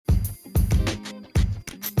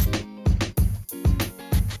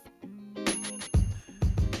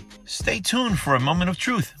Stay tuned for a moment of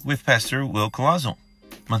truth with Pastor Will Collazo.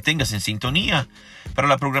 Manténgase en sintonía para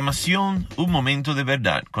la programación Un Momento de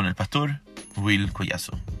Verdad con el Pastor Will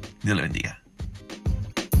Collazo. Dios le bendiga.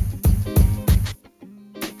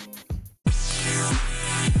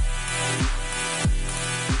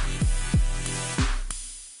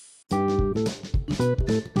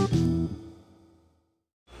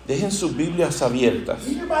 Dejen sus Biblias abiertas.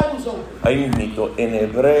 Ahí mismo, en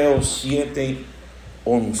Hebreos 7:11.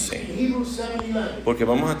 Porque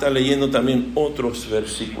vamos a estar leyendo también otros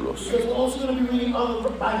versículos.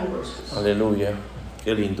 Aleluya.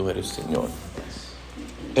 Qué lindo eres, Señor.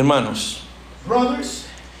 Hermanos,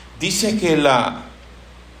 dice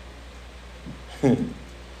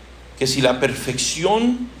que si la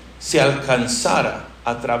perfección se alcanzara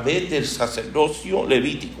a través del sacerdocio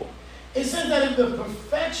levítico, it says that if the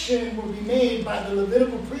perfection will be made by the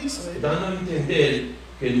Levitical priesthood, dan a entender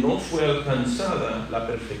que no fue alcanzada la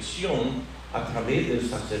perfección a través del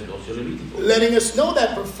sacerdocio levítico. letting us know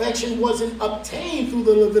that perfection wasn't obtained through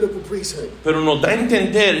the Levitical priesthood. Pero nos da a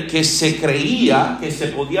entender que se creía que se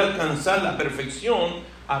podía alcanzar la perfección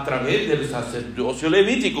a través del sacerdocio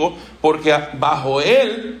levítico, porque bajo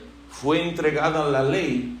él fue entregada la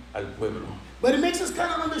ley al pueblo. But it makes us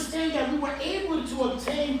kind of understand that we were able to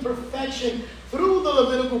obtain perfection through the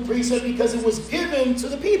Levitical priesthood because it was given to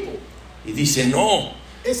the people. Y dice, no,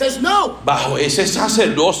 It says no. bajo ese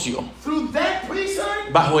sacerdocio, Through that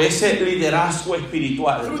priesthood, bajo ese liderazgo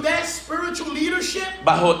espiritual, through that spiritual leadership,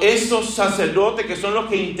 bajo esos sacerdotes que son los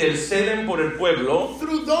que interceden por el pueblo,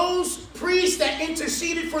 through those priests that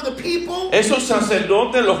interceded for the people, esos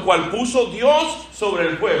sacerdotes los cuales puso Dios sobre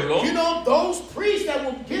el pueblo, you know, those priests that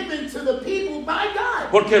were given to the people by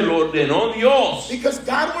God. porque lo ordenó Dios. Because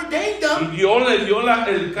God ordained Y them, Dios le dio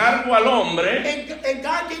el cargo al hombre, and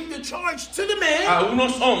God gave the charge to the man, a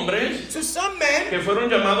unos hombres to some men, que fueron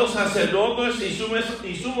llamados sacerdotes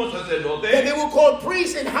y sumos that sacerdotes, they were called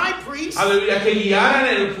priests and high priests, aleluya, que guiaran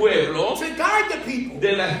el pueblo to guide the people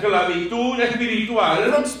de la esclavitud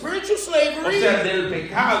espiritual, from spiritual o slavery sea, del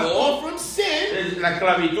pecado, or from sin, de la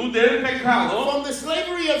esclavitud del pecado, from the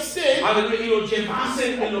slavery of sin, aleluya, y los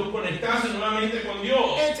llevasen y los conectasen nuevamente con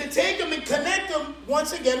Dios. and to take them and connect them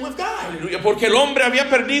once again with God. Aleluya, porque el hombre había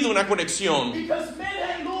perdido una conexión. Because men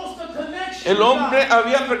had lost the connection El with hombre God.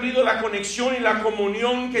 había perdido la conexión y la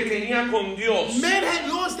comunión que tenía con Dios. Men had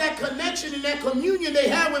lost that connection and that communion they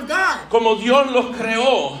had with God. Como Dios los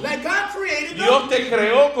creó. Like God created them, Dios te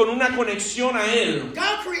creó con una conexión a Él.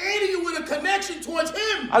 God created you with a connection towards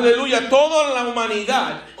Him. Aleluya, toda la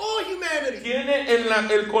humanidad All humanity tiene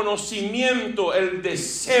el conocimiento, el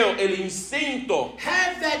deseo, el instinto.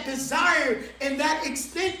 have that desire and that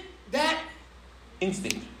instinct.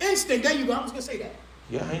 Instinct. There you go. I was going to say that.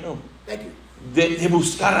 Yeah, I know. Thank you. De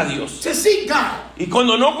buscar a Dios. To seek God. Y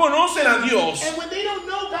cuando no conocen a Dios, And when they don't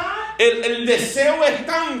know God, el deseo es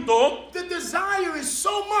tanto the desire is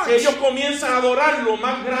so much. que ellos comienzan a adorar lo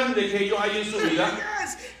más grande que ellos hay en su vida.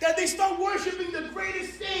 Yes, that they start worshiping the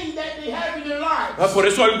greatest thing that they have in their lives. Por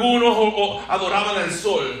eso algunos adoraban al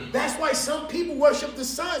sol. That's why some people worship the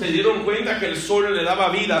Se sun. dieron cuenta que el sol le daba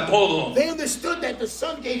vida a todo. They understood that the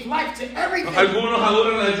sun gave life to everything. Algunos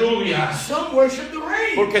adoran la lluvia, Some worship the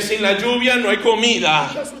rain. porque sin la lluvia no hay comida.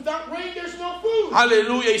 Because without rain, there's no food.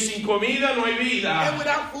 Aleluya, y sin comida no hay And vida.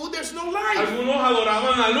 without food, there's no life. Algunos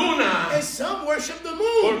adoraban la luna, And some worship the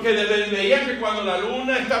moon. porque veían que cuando la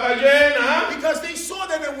luna estaba llena, Because they saw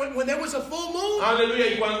that when there was a full moon,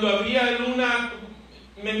 aleluya, y cuando había luna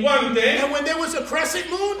menguante, and when there was a crescent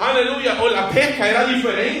moon, aleluya, o la pesca era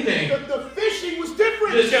diferente. the fishing was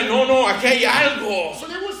different. Decían, no, aquí hay algo. So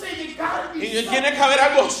they would say, there's got to be Y something. tiene que haber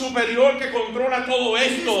algo superior que controla todo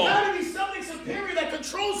There's esto. got to be something superior that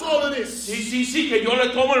controls all of this. Sí, que yo le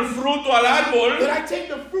tomo el fruto al árbol, That I take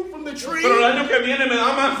the fruit from the tree, pero el año que viene me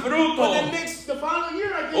da más fruto. but then the following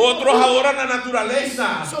year I get Otros more fruit. adoran la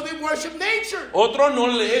naturaleza. So they worship nature. Otros no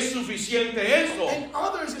le es suficiente eso. And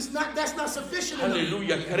others, that's not sufficient enough.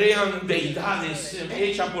 Aleluya, crean deidades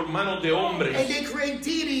hechas por manos de And hombres. they create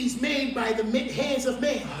deities made by the hands of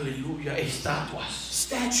man. Aleluya, estatuas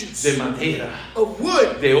Statues de madera, of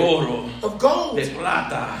wood, de oro, of gold, de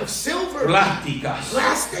plata, of silver, plásticas,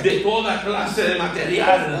 plastic, de toda clase de of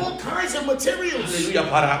material. all kinds of materials, Aleluya,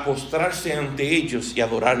 para postrarse ante ellos y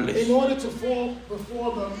adorarles. in order to fall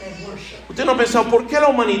before them and worship. ¿Usted no ha pensado por qué la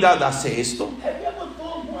humanidad hace esto? Have you ever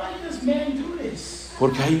thought, why does man do this?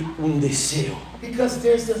 Porque hay un deseo. Because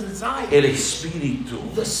there's the desire. El espíritu.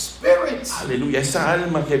 The spirit. Aleluya. Esa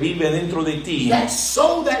alma que vive dentro de ti. That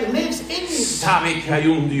soul that lives in you. Sabe que hay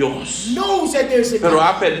un Dios. Knows that there's a Pero God.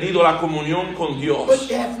 ha perdido la comunión con Dios. But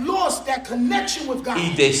they have lost that connection with God.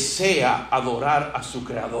 Y desea adorar a su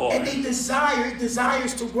creador. And they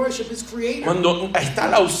desires to worship his creator. Cuando está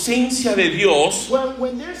la ausencia de Dios,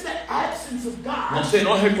 When there's that absence of no God, se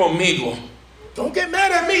enoje conmigo. don't get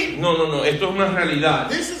mad at me. No, esto es una realidad.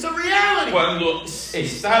 This is a reality. Cuando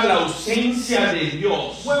está la ausencia de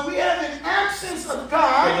Dios, When we have an absence of cuando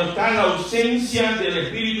God está la ausencia del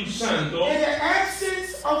Espíritu Santo, and an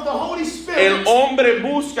absence of the Holy el Spirit, hombre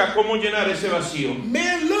busca cómo llenar ese vacío.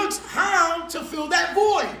 man looks how to fill that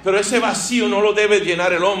void. Pero ese vacío no lo debe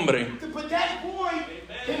llenar el hombre. But that void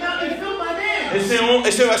cannot be filled by man.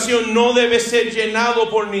 Ese vacío no debe ser llenado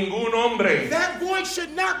por ningún hombre. That void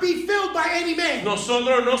should not be filled by any man.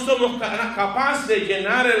 Nosotros no somos capaces de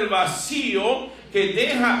llenar el vacío que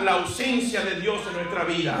deja la ausencia de Dios en nuestra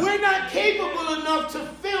vida. We're not capable enough to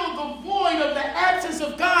fill the void of the absence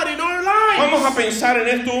of God in our lives. Vamos a pensar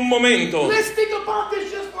en esto un momento. Let's think about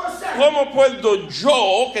this just for a second. ¿Cómo puedo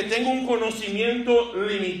yo, que tengo un conocimiento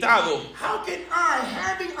limitado, How can I,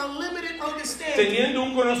 having a limited understanding, teniendo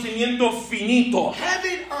un conocimiento finito?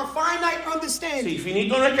 having a finite understanding, Sí,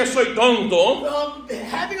 finito no es que soy tonto.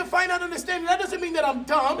 having a finite understanding, that doesn't mean that I'm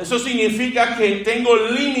dumb. Eso significa que tengo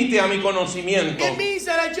límite a mi conocimiento. It means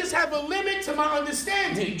that I just have a limit to my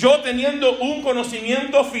understanding. Yo teniendo un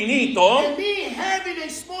conocimiento finito, And me having a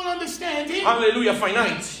small understanding, aleluya,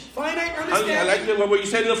 finite. finite I like understanding. what you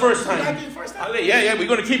said the first You like time. it the first time? Hallelujah, yeah, we're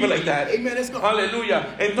going to keep it like that. Amen, let's go.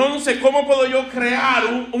 Aleluya. Entonces, ¿cómo puedo yo crear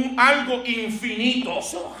algo infinito?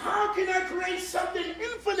 So how can I create something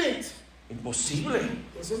infinite? Imposible.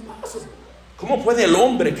 It's impossible. ¿Cómo puede el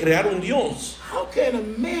hombre crear un Dios? How can a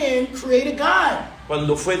man create a God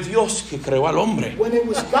Cuando fue Dios que creó al hombre. when it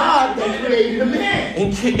was God that created a man?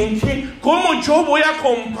 ¿En qué? ¿Cómo yo voy a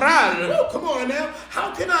comprar Oh, come on now.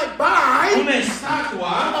 How can I buy una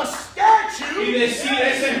estatua a statue y decir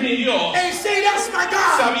ese es mi Dios? and say that's my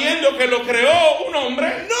God, Sabiendo que lo creó un hombre.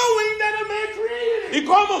 knowing that a man created it? ¿Y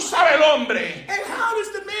cómo sabe el hombre And how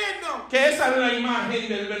does the man know que esa es la imagen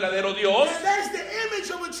del verdadero Dios? that that's the image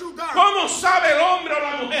of a true God? ¿Cómo sabe el hombre o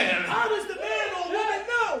la mujer? How does the man or woman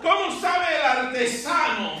know? ¿Cómo sabe el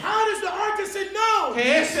artesano How does the artisan know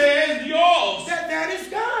que ese es Dios? that that is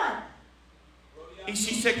God? ¿Y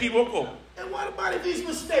si se equivocó? And what about if he's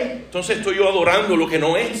mistaken? Entonces estoy yo adorando lo que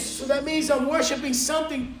no es. So that means I'm worshiping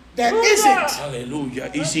something that isn't.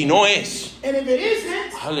 Aleluya. Y si no es, And if it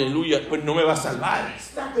isn't, aleluya, pues no me va a salvar.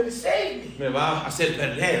 it's not going to save me. Me va a hacer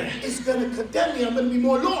perder. It's going to condemn me. I'm going to be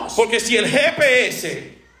more lost. Porque si el GPS,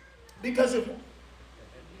 Because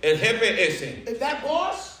if that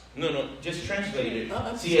boss, no, just translate it.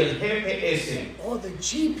 Uh-uh. Si el GPS, or the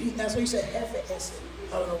GP, that's what you said, FS.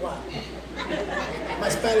 I don't know why. My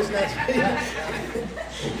Spanish not.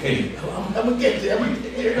 okay, I'm going to get there.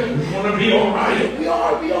 we're gonna be all right. We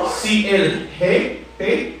are. Si el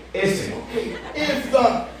GPS If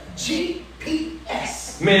the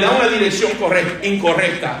GPS me da una dirección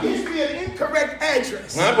incorrecta, gives me an incorrect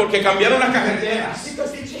address, porque cambiaron las carreteras.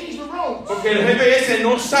 because they changed the roads. Porque el GPS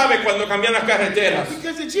no sabe cuando cambian las carreteras.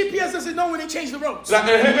 Because the GPS doesn't know when they change the roads. El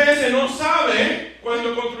GPS no sabe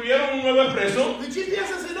cuando construyeron un nuevo expreso. The GPS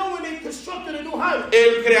doesn't know when they constructed a new highway.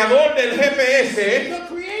 El creador del GPS The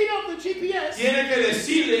creator of the GPS tiene que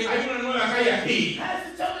decirle, hay una nueva calle aquí. has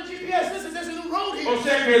to tell the GPS, listen, there's a new road here. O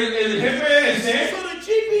sea que el GPS So the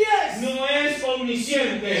GPS no es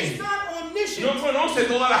omnisciente. is not omniscient. No conoce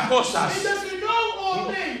todas las It cosas. doesn't know all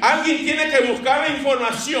things. Alguien tiene que buscar la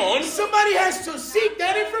información. Somebody has to seek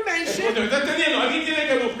that information. ¿Me está entendiendo? Alguien tiene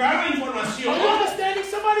que buscar la Are you información. understanding?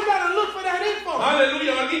 Somebody got to look for that info.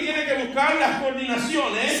 Aleluya. Alguien tiene que buscar las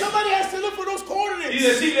coordinaciones Somebody has to look for those y coordinates.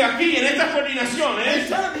 decirle aquí, en estas And coordinaciones,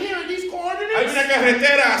 tell them here in these hay coordinates, una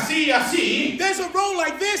carretera así, así, there's a road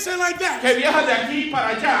like this and like that que viaja de aquí para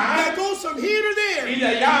allá that goes from here to there y de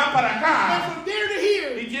allá para and acá. from there to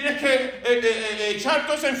here. Y tienes que echar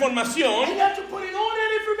toda esa And información you have to put in all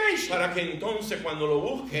that information para que entonces cuando lo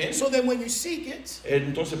busquen, so that when you seek it, él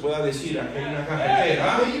entonces pueda decir, aquí hay una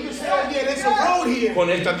carretera then you can say, oh yeah, there's a road here. con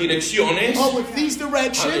estas direcciones. Oh, with these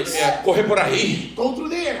directions, Aleluya, coge por ahí. go through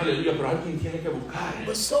there. Aleluya, pero alguien tiene que buscar.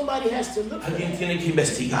 But somebody has to look for Alguien it. tiene que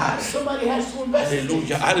investigar. Somebody has to investigate.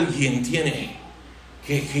 Aleluya, alguien tiene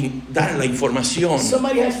que dar la información.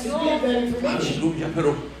 Somebody has to give that information. Aleluya,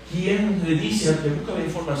 pero ¿quién le dice al que busca la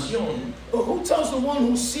información? But who tells the one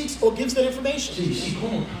who seeks or gives that information? Sí,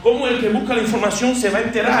 ¿cómo el que busca la información se va a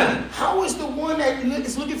enterar? How is the one that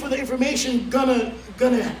is looking for the information gonna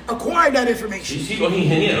acquire that information? Sí, los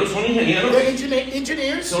ingenieros son ingenieros. They're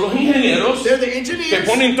engineers. Son los ingenieros They're the que engineers.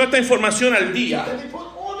 ponen toda esta información al día And they put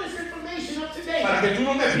all this information up to date. para que tú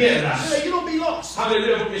no te pierdas. So that you don't be lost.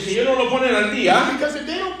 Aleluya, porque si ellos no lo ponen al día, Because if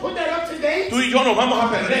they don't put that up to date, tú y yo nos vamos a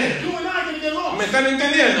perder. you and I are gonna get lost. ¿Me están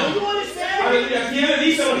entendiendo? You understand? Aleluya, ¿quién le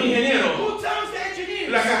dice a los ingenieros? Who tells the engineers?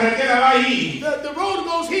 La carretera va ahí. The road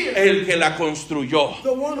goes here. El que la construyó. The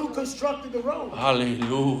one who constructed the road.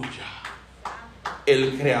 Aleluya.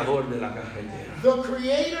 El creador de la carretera The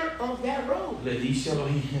creator of that road le dice a los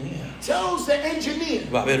ingenieros: tells the engineer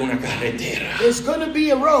va a haber una carretera, there's going to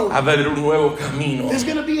be a road. va a haber un nuevo camino There's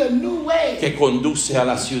going to be a new way que conduce a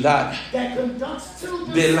la ciudad. that conducts to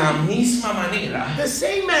the De la misma manera, The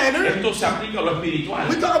same manner, esto se aplica a lo we espiritual.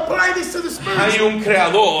 can apply this to the spirit. Hay un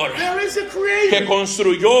creador There is a que creator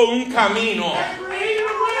construyó un camino. that created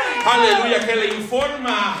a way Aleluya, que le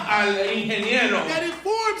informa al ingeniero. that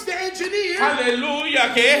informs the engineer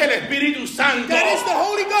Aleluya, que es el Espíritu Santo, that is the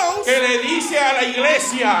Holy Ghost que le dice a la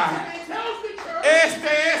iglesia: and tells the church este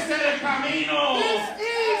es el camino. this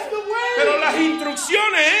is the way. Pero las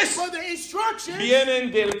instrucciones For the instructions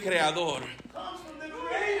vienen del creador. comes from the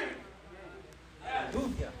creator.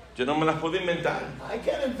 Yo no me las puedo inventar. I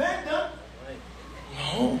can't invent them.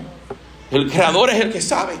 No. El creador es el que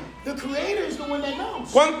sabe. The creator is the one that knows.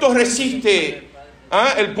 ¿Cuánto resiste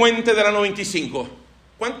el puente de la 95?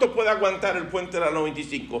 ¿Cuánto puede aguantar el puente de la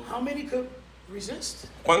 95? How many could resist?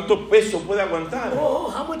 ¿Cuánto peso puede aguantar? Oh,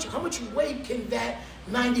 how much weight can that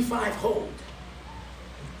 95 hold?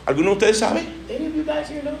 ¿Alguno de ustedes sabe? Any of you guys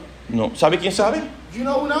here know? No. ¿Sabe quién sabe? You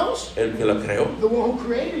know who knows? El que la creó. The one who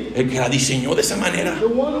created it. El que la diseñó de esa manera. The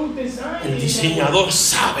one who designed El it. diseñador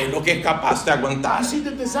sabe lo que es capaz de aguantar. See,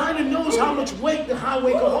 the designer knows how much weight the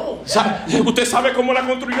highway can hold. ¿Usted sabe cómo la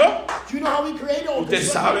construyó? Do you know how he created it? Usted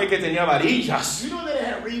sabe que tenía varillas. You know that it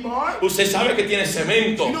had rebar. Usted sabe que tiene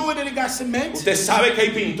cemento. You know that it got cement. Usted sabe que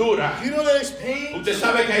hay pintura. You know that it's paint. Usted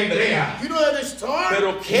sabe que hay brea. You know that it's tar.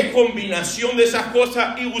 Pero qué combinación de esas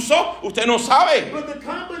cosas y usó, usted no sabe. But the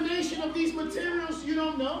combination of these materials, you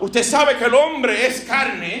don't know. Usted sabe que el hombre es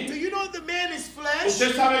carne. Do you know the man is flesh?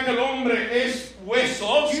 Usted sabe que el hombre es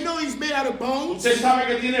huesos. You know he's made out of bones. Usted sabe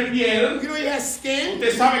que tiene piel. You know he has skin.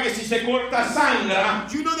 Usted sabe que si se corta sangra.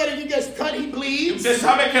 You know that if he gets cut, he bleeds. Usted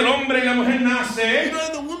sabe que el hombre y la mujer You nace. know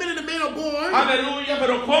that the woman and the man are born. Aleluya,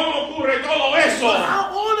 pero ¿cómo ocurre todo eso? But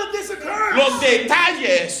how all of this occurs? Los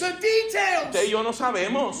detalles. The details. Usted y yo no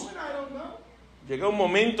sabemos. I don't know. Llega un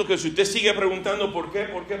momento que si usted sigue preguntando por qué,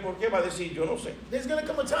 va a decir yo no sé. There's going to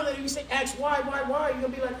come a time that you say, ask why, you're going to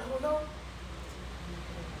be like, I don't know.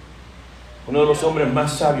 Uno de los hombres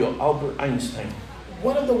más sabios, Albert Einstein,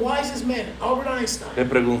 One of the wisest men, Albert Einstein, le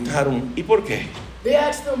preguntaron, ¿y por qué? they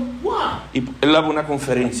asked him why. Y él daba una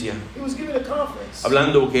conferencia He was giving a conference.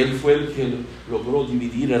 hablando que él fue el que logró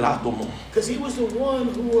dividir el átomo. Because he was the one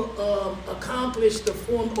who accomplished the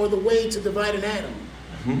form or the way to divide an atom.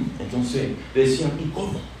 Entonces le decían, ¿y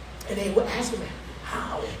cómo? And they would ask him,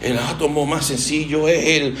 how? El átomo más sencillo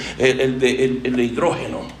es el de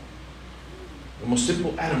hidrógeno. The most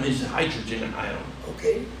simple atom is the hydrogen atom.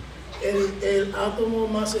 Okay. El átomo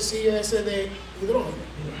más sencillo es el de hidrógeno.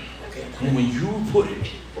 Okay. And when you put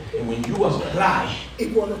it, and when you apply Y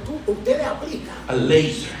cuando usted aplica a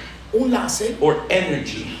laser un láser or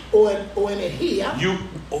energy, o energía, you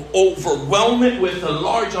overwhelm it with a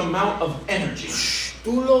large amount of energy.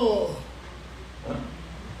 tú lo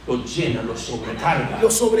llena, lo sobrecarga.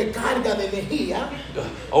 sobrecarga de energía.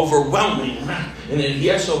 Overwhelming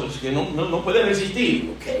energía sobre que no puede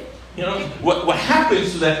resistir. Okay. You know what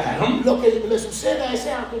happens to that atom? Lo que le sucede a ese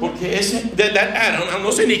átomo. Porque that atom,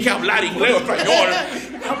 no sé ni qué hablar inglés o español.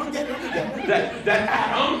 that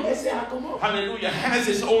atom, Ese átomo hallelujah, has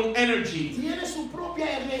its own energy. tiene su propia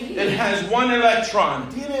energía. It has one electron.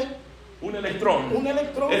 Tiene Un electrón. un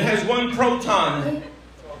electrón. It has one proton.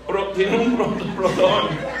 Tiene un proton.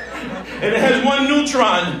 And it has one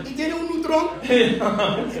neutron. Y tiene un neutrón.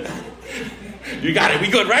 You got it. We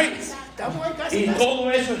good, right? Estamos ahí casi. Y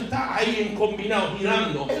todo eso está ahí en combinado,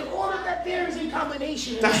 girando. And all of that there is in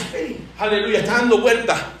combination. And Está, it's spinning. aleluya, está dando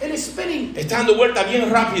vuelta. And it's spinning. Está dando vuelta bien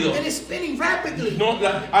rápido. And it's spinning rapidly. No,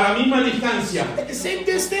 a la misma distancia. At the same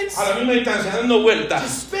distance. A la misma distancia, dando vueltas.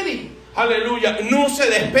 It's spinning. Aleluya, no se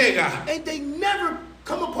despega. And they never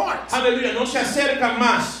come apart. Aleluya, no se acercan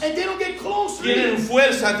más. And they don't get closer. Tienen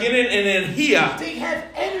fuerza, tienen energía. They have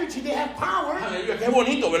energy, they have power. Aleluya, qué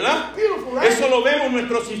bonito, ¿verdad? Beautiful, right? Eso lo vemos en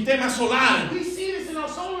nuestro sistema solar. We see this in our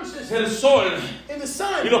solar system. El sol In the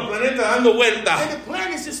sun. y los planetas dando vueltas. And the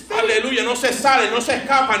planets is spinning. Aleluya, no se salen, no se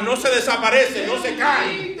escapan, no se desaparecen, no se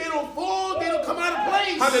caen. They don't fall, they don't come out of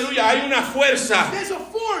place. Aleluya, hay una fuerza. There's a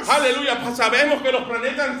force. Aleluya, sabemos que los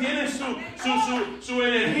planetas tienen su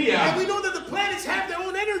energía. And we know that the planets have their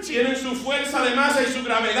own energy. Tienen su fuerza de masa y su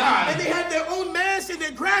gravedad. And they have their own mass and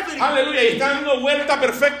their gravity. Aleluya, y están dando vuelta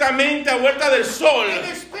perfectamente a vuelta del sol. And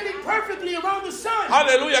they're spinning perfectly around the sun.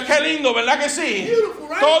 Aleluya, qué lindo, ¿verdad que sí? Beautiful,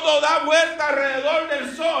 right? Todo da vuelta alrededor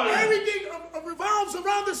del sol. Everything revolves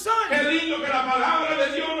around the sun. Qué lindo que la palabra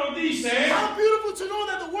de Dios nos dice How beautiful to know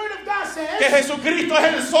that the word of God says que Jesucristo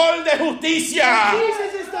es el sol de justicia.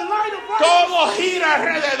 Jesus is the light of righteousness. Todo gira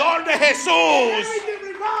alrededor de Jesús.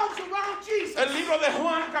 Everything revolves around Jesus. El libro de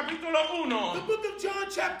Juan, capítulo The 1, book of John,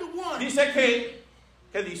 chapter 1. dice que,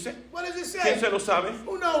 ¿qué dice? What does it ¿Quién say? se lo sabe?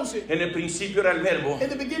 Who knows it? En el principio era el verbo. In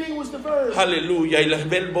the beginning was the Verb. Aleluya, y el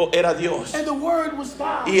verbo era Dios. And the Word was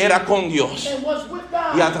God. Y era con Dios. And was with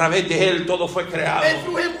God. Y a través de él todo fue creado. And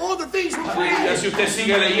through him all the things were Aleluya, created. si usted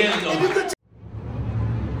sigue leyendo. And you could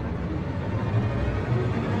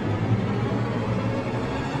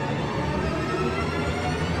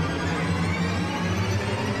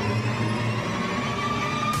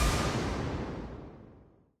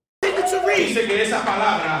continue to read. Dice que esa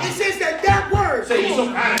palabra It says that that word se hizo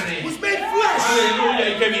carne. was made flesh. Aleluya,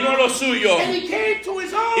 y que vino a los suyos. And he came to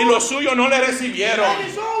his own. Y los suyos no le recibieron. And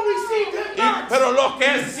his own received him not. Pero los que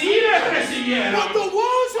sí le But recibieron, the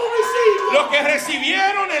ones who received him, los que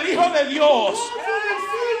recibieron el Hijo de Dios, the ones who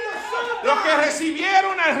received the Son of los que God,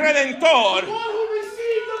 recibieron al Redentor, the one who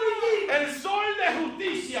received the Redeemer, el sol de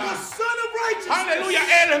justicia, the Son of Righteousness, aleluya,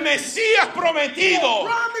 el Mesías the prometido,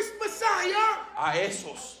 promised Messiah, a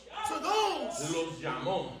esos to those los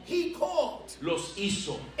llamó, he called los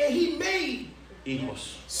hizo and he made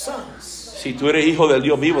hijos. sons. Si tú eres hijo del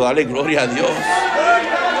Dios vivo, dale gloria a Dios.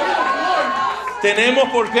 Tenemos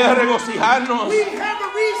por qué regocijarnos. We have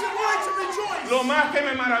a reason why to rejoice. Lo más que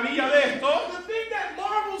me maravilla de esto The thing that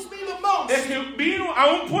marvels me the most es que vino a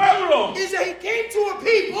un pueblo, is that he came to a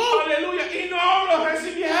people aleluya, y no lo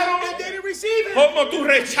recibieron and they didn't receive him. como tú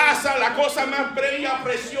rechazas la cosa más bella,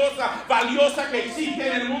 preciosa, valiosa que existe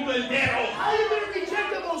en el mundo entero. How are you going to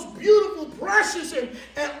reject the most beautiful, precious,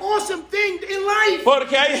 and awesome thing in life?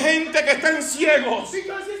 Porque hay gente que están ciegos,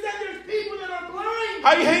 Because it's that there's people that are blind.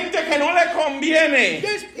 hay gente que no le conviene,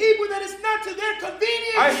 There's people that it's not to their hay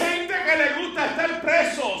convenience. gente que le gusta estar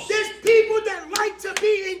presos, There's people that like to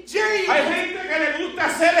be in jail. hay gente que le gusta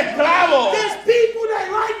ser esclavos, There's people that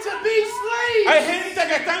like to be hay slaves. gente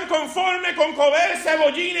que están conformes con comer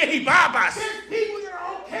cebollines y papas. There's people that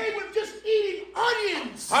are okay with just eating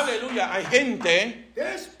onions. Aleluya, hay gente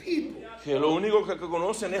There's people que lo único que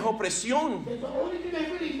conocen es opresión that the only thing they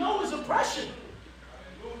really know is oppression.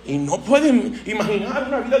 y no pueden imaginar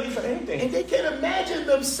una vida diferente. And they can imagine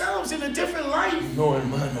themselves in a different life. No,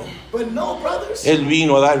 hermano. But no, brothers. Él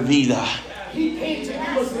vino a dar vida. He came to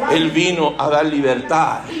give us life. Él vino a dar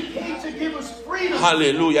libertad. He came to give us freedom.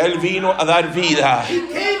 Aleluya. Él vino a dar vida. He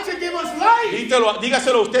came to give us life.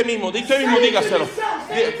 Dígaselo a usted mismo. Usted mismo dígaselo.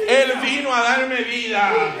 Él vino a darme He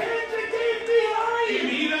vida. came to give me Y life.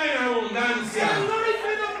 vida en abundancia. And life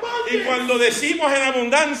in abundance. Y cuando decimos en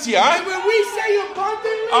abundancia, And when we say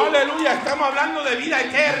abundantly, aleluya, estamos hablando de vida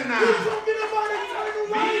eterna. we're talking about eternal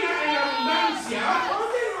life. Vida en abundancia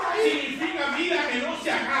Abundant life significa vida que no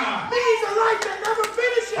se acaba. means a life that never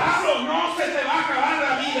finishes. Pablo, no se te va a acabar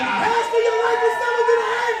la vida. Pastor, your life is never going to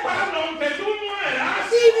end. Pablo, aunque tú mueras,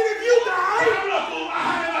 Even if you die, Pablo, tú vas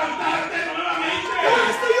a levantarte nuevamente.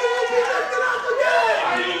 Pastor, you will be lifted up again.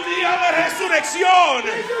 Hay un día de resurrección.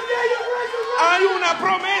 It's a day of resurrection. Hay una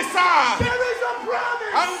promesa. There is a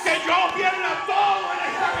promise. Aunque yo pierda todo en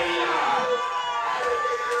esta vida,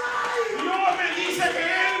 Dios me dice que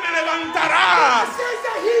Él me levantará. It says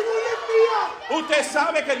that he will lift me up. ¿Usted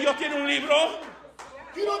sabe que Dios tiene un libro?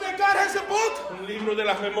 You know that God has a book? Un libro de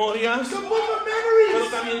las memorias. The book of Pero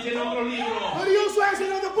memories. también tiene otro libro. But he also has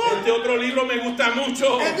another book. Este otro libro me gusta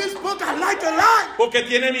mucho. And this book I like a lot. Porque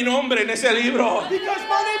tiene mi nombre en ese libro. Because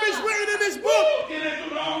my name is written in this book. Tiene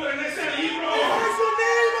tu nombre en ese libro. It has your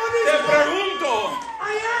name on Te this book. pregunto,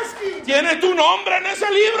 I ask you, ¿tiene tu nombre en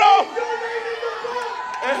ese libro? your name in the book.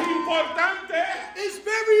 Es importante It's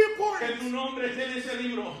very que important tu nombre esté en ese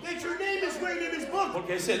libro. that your name is written in this book.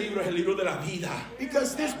 Porque ese libro es el libro de la vida.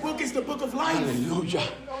 Because this book is the book of life. Aleluya.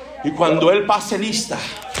 Y cuando Él pase lista,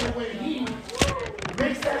 And when he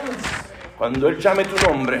makes that list, cuando Él llame tu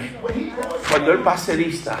nombre, when he calls Cuando él pase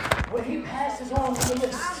lista. When he passes on the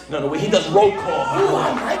list. No, when he does roll call. Oh,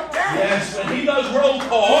 I like that. Yes, when he does roll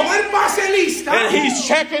call. Cuando él pase lista. And he's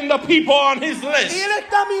checking the people on his Y list. él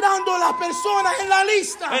está mirando las personas en la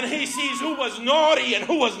lista. And he sees who was naughty and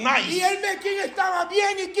who was Y nice. él ve quién estaba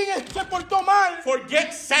bien y quién se portó mal.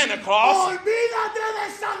 Forget Santa Claus. Olvídate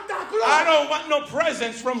de Santa Claus. I don't want no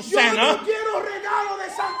presents from Yo no Santa. quiero regalo de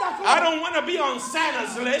Santa Claus. I don't want to be on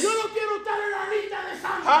Santa's list. Yo no quiero estar en la lista de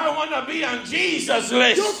Santa. I want to be on Jesus' Yo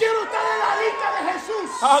list. quiero estar en la lista de Jesús.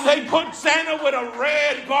 How they put Santa with a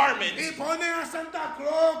red garment. Y ponen a Santa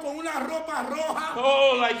Claus con una ropa roja.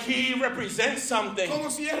 Oh, like he represents something. Como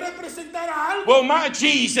si él representara algo. Well, my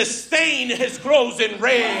Jesus stained his clothes in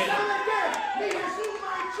red. ¿Sabe qué? Mi Jesús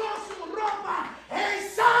manchó su ropa en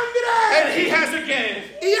sangre. And he has a gift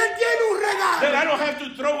Y él tiene un that regalo I don't have to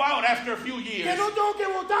throw out after a few que years. no tengo que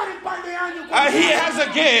votar en un par de años. He has a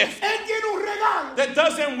gift Él tiene un regalo that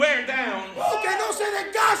doesn't wear down. que no se It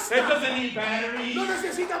desgasta. doesn't need batteries. No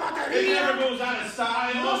necesita It batería. never goes out of No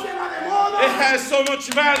style. se va de moda. It has so much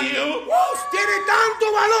value Tiene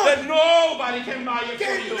tanto valor that nobody can buy it que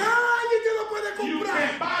for you. nadie te lo puede You comprar.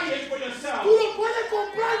 can't buy it for Tú yourself. lo puedes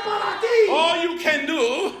comprar para ti. All you can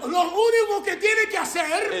do Lo único que tienes que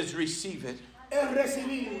hacer is receive it es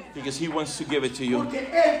recibirlo. because he wants to give it to you. Porque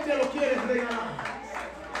Él te lo quiere regalar.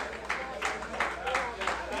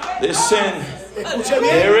 Listen, Escuche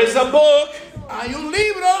there bien. is a book Hay un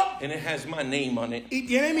libro and it has my name on it. y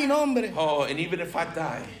tiene mi nombre. Oh, and even if I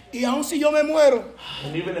die, Y aun si yo me muero,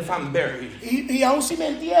 and even if I'm buried, y aun si me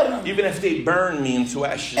entierran, even if they burn me into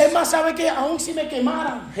ashes, es más, sabe que aun si me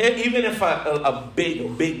quemaran, even if a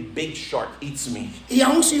big shark eats me, y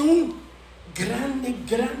aun si un grande,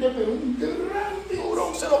 pero un gran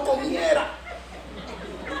tiburón se lo comiera.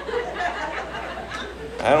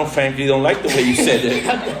 I don't frankly don't like the way you said it.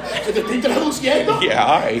 ¿Te estoy traduciendo? Yeah,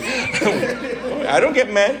 all right. I don't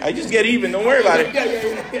get mad. I just get even. Don't worry about it.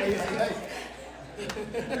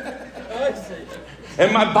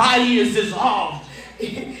 And my body is dissolved.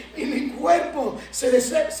 Y mi cuerpo se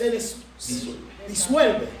disuelve.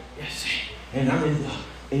 Yes. And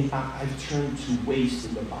I've turned to waste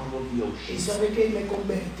in the bottom of the Y ocean. sabe que me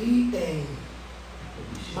convertí en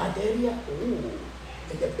materia,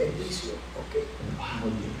 en desperdicio, okay. In the bottom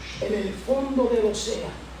of the ocean. En el fondo del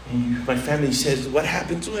océano. And my family says, what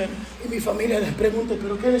happened to him? Y mi familia les pregunta,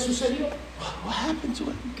 ¿pero qué le sucedió? What happened to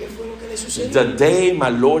him? ¿Qué fue lo que le sucedió? The day my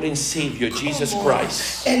Lord and Savior, Jesus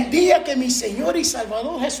Christ. El día que mi Señor y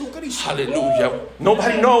Salvador Jesucristo. Hallelujah.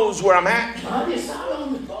 Nobody knows where I'm at. Nadie sabe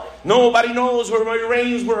dónde estoy. Nobody knows where my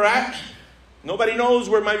remains were at. Nobody knows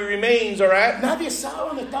where my remains are at. Nadie sabe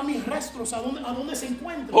dónde están mis restos, a dónde se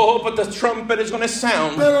encuentran. Oh, but the trumpet is going to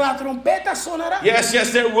sound. Pero la trompeta sonará. Yes,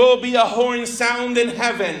 there will be a horn sound in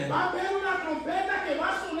heaven. Va a haber una trompeta que va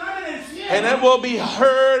a sonar en el cielo. And it will be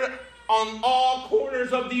heard on all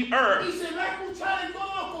corners of the Y earth. se va a escuchar en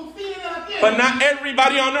todos los confines de la tierra. But not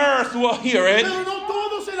everybody on earth will hear it. Pero no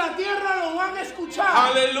todos en la tierra lo van a escuchar.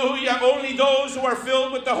 Hallelujah. Only those who are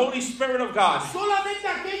filled with the Holy Spirit of God. Solamente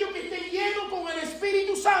aquellos que estén llenos con el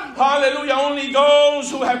Espíritu Santo. Hallelujah. Only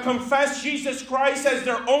those who have confessed Jesus Christ as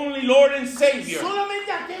their only Lord and Savior.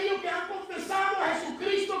 Solamente aquellos que han confesado a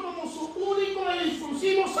Jesucristo como su único e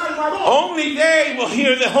exclusivo Salvador. Only they will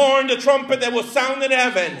hear the horn, the trumpet that will sound in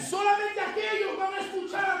heaven. Solamente aquellos van a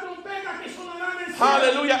escuchar la trompeta que sonará en el cielo.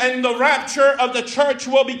 Hallelujah. And the rapture of the church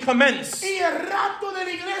will be commenced. Y el rapto de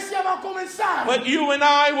la iglesia va a comenzar. But you and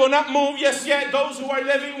I will not move just yet. Those who are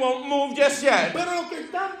living won't move just yet. Pero los que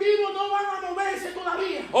están vivos no van a moverse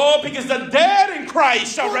todavía. Oh, because the dead in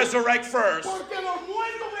Christ shall resurrect first. Porque los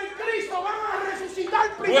muertos en Cristo van a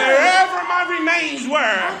resucitar primero. Wherever my remains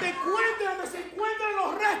were, Donde se encuentran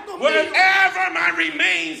los restos míos. wherever my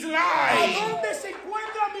remains A lie. donde se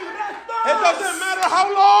encuentran mis restos. It doesn't matter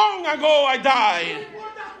how long ago I No died.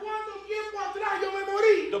 importa cuánto tiempo atrás yo me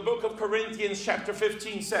morí. The book of Corinthians chapter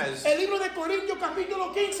 15 says, El libro de Corintios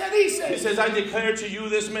capítulo 15 dice. it says, I declare to you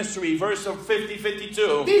this mystery, verse of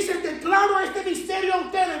 52. Dice, declaro este misterio a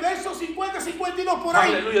ustedes, versos 50-52 por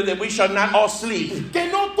ahí. Hallelujah, that we shall not all sleep. Que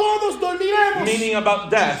no todos dormiremos. Meaning about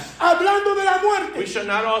death. Hablando de la We muerte. shall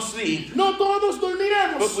not all sleep, No todos but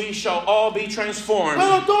dormiremos. we shall all be transformed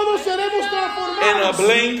Pero todos seremos in a transformados.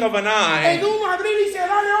 blink of an eye En un abrir y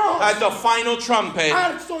cerrar de ojos. at the final trumpet.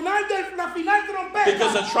 Al sonar de la final trompeta.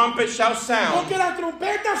 Because the trumpet shall sound, Porque la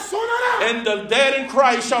trompeta sonará. and the dead in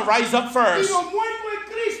Christ shall rise up Y first. los muertos en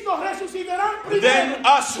Cristo resucitarán primero. Then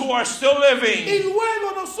us who are still Y living.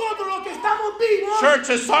 luego nosotros los que estamos vivos. Church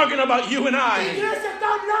is talking about you and La I. iglesia está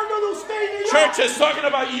hablando de usted y de yo. Church is talking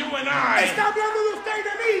about you and I. Está hablando de usted y de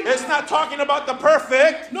mí. It's not talking about the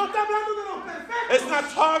perfect. No está hablando de los perfectos. It's not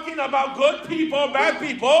talking about good people, bad No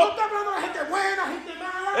people. está hablando de gente buena, gente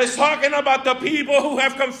mala. It's talking about the people who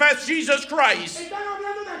have confessed Jesus Christ. Están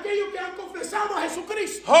hablando de aquellos que han confesado a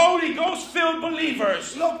Jesucristo. Holy Ghost-filled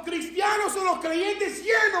believers. Los cristianos o los creyentes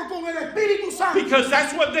llenos con el Espíritu Santo. Because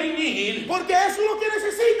that's what they need Porque eso es lo que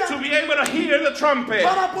necesitan. to be able to hear the trumpet.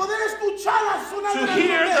 Para poder escuchar la sonar To de la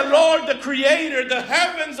hear the trompeta. Lord, the Creator, the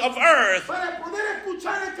heavens of earth, Para poder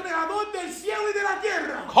escuchar el creador del cielo y de la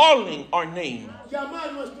tierra. calling our name.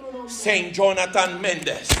 Llamar nuestro nombre. Saint Jonathan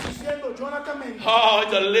Mendes. Diciendo Jonathan Mendes. Oh,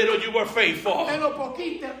 the little you were faithful. En lo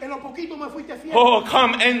poquito me fuiste fiel. Oh,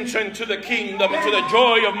 come enter into the kingdom, into the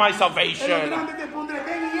joy of my En lo salvation. grande te pondré.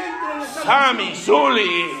 Ven y entra en el Sami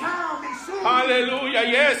Suli. Sami, Suli. Hallelujah.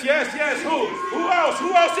 Yes, yes, yes. Who else?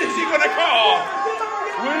 Who else is he going to call?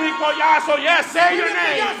 Willie Collazo. Yes, say your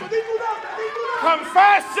name.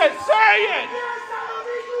 Confess it. Say it.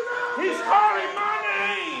 He's calling my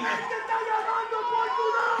name.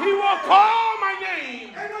 He will call my name.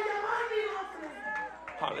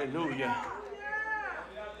 Hallelujah.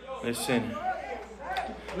 Listen.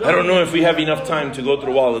 I don't know if we have enough time to go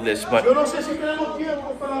through all of this, but Yo no sé si tenemos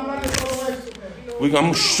tiempo para hablar de todo esto.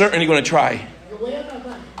 I'm certainly going to try. Yo voy a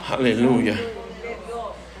tratar. Hallelujah.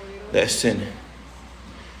 Listen.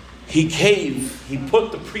 He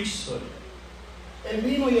put the priesthood. Él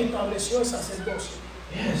vino y estableció el sacerdocio.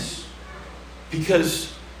 Yes.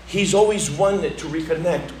 Because he's always wanted to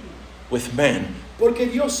reconnect with man. Porque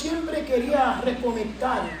Dios siempre quería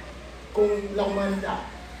reconectar con la humanidad.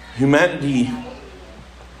 Humanity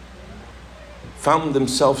found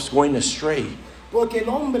themselves going astray. Porque el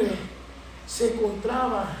hombre se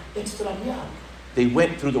encontraba extraviado. They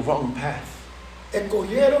went through the wrong path.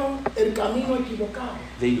 Escogieron el camino equivocado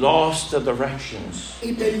They lost the directions.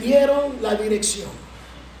 y perdieron la dirección.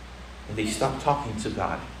 And they stopped talking to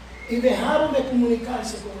God. Y dejaron de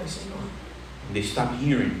comunicarse con el Señor. And they stopped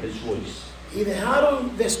hearing His voice. Y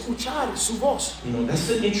dejaron de escuchar su voz. You know, that's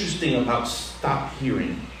the interesting about stop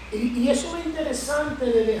hearing. Y eso es interesante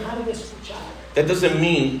de dejar de escuchar. That doesn't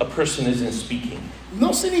mean a person isn't speaking.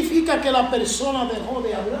 No significa que la persona dejó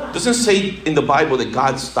de hablar. It doesn't say in the Bible that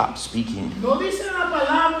God stopped speaking. No dice la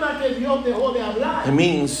palabra que Dios dejó de hablar.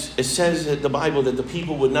 It says in the Bible that the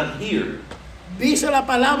people would not hear. Dice la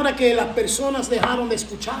palabra que las personas dejaron de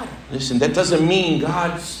escuchar. Listen, that doesn't mean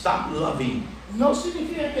God stopped loving. No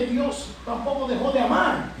significa que Dios tampoco dejó de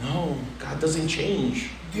amar. No, God doesn't change.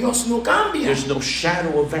 Dios no cambia. There's no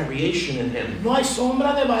shadow of variation in Him. No hay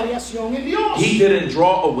sombra de variación en Dios. He didn't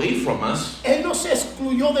draw away from us. Él no se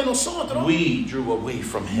excluyó de nosotros. We drew away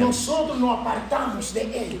from Him. Nosotros nos apartamos de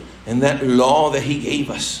Él. And that law that He gave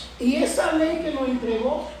us, Y esa ley que nos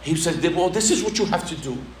entregó, He said, well, this is what you have to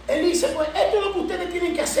do Él dice, pues esto es lo que ustedes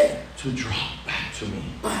tienen que hacer to draw back to me.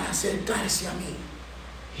 para acercarse a mí.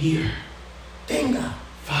 Here, Tenga,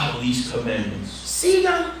 follow these commandments.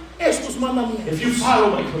 sigan estos mandamientos. If you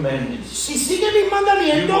follow my commandments, Si siguen mis you will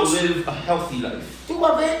mandamientos, live a healthy life. tú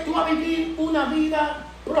vas a vivir una vida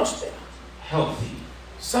próspera, Healthy.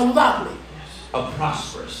 saludable, Yes. A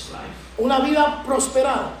prosperous life. una vida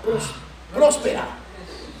próspera.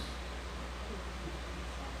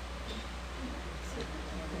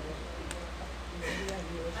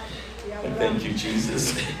 Thank you,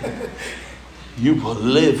 Jesus. You will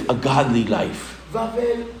live a godly life. Va a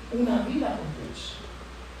haber una vida con Dios.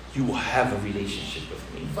 You will have a relationship with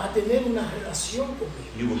me. Va a tener una relación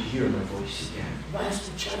conmigo. You will hear my voice again. Va a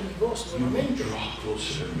escuchar mi voz You will nuevamente. draw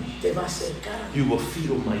closer to me. Te va a acercar. You will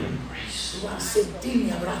feel my embrace. Tú vas a sentir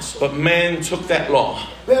mi abrazo. But man took that law,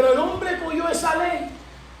 Pero el hombre cogió esa ley,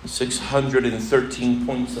 613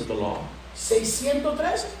 points of the law,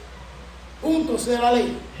 613 puntos de la ley,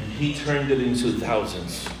 and he turned it into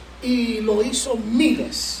thousands y lo hizo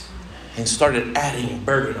miles. and started adding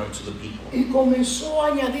burden onto the people. Y comenzó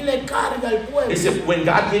a añadirle carga al pueblo. As if when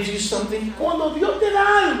God gives you something, Cuando Dios te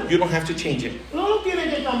da algo, you don't have to change it. no lo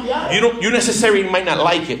tienes que cambiar. You necessarily might not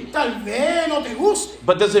like it, Tal vez no te guste,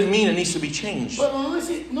 but doesn't mean it needs to be changed. pero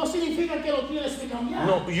no significa que lo tienes que cambiar.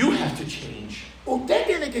 No, you have to change. Usted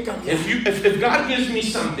tiene que cambiar. If God gives me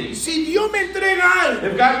something, Si Dios me entrega algo,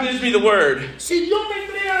 if God gives me the word, si Dios me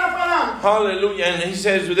entrega la palabra, hallelujah, and He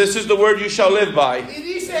says, this is the word you shall live by. y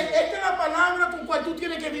dice, esta es la palabra con cual tú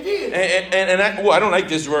tienes que vivir. And I don't like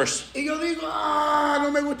this verse. Y yo digo, no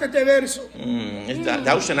me gusta este verso.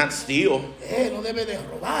 Thou shalt not steal. No debe de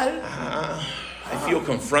robar. I feel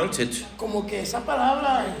confronted. Como que esa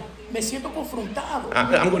palabra, me siento confrontado.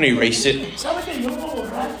 I'm going to erase it. ¿Sabes que yo no voy a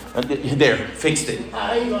borrar? There, fixed it.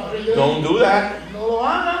 Ahí lo arreglé. Don't do that. No lo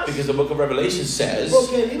hagas. Because the book of Revelation says,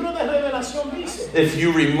 Porque el libro de Revelación dice if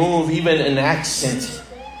you remove even an accent,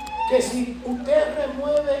 que si usted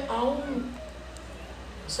remueve aún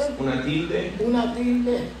una tilde. Una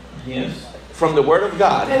tilde. Yes. From the Word of De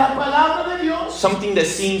God. la palabra de Dios. Something that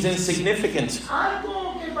seems insignificant.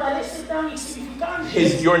 Algo que parece tan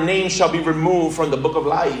insignificante. Your name shall be removed from the book of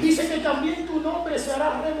life. Dice que también tu nombre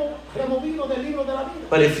será removido del libro de la vida.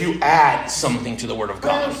 But if you add something to the Word of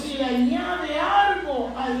Pero God, si le añade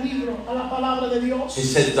algo al libro, a la palabra de Dios, it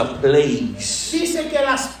says the plagues dice que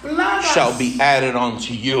las plagas shall be added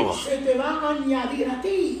unto you. se te van a añadir a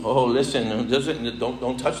ti. Oh, listen,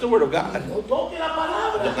 don't touch the Word of God. No toque la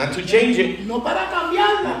palabra. Not to change it. No para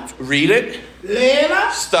cambiarla. Read it,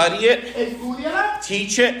 Léela, study it, estúdiala,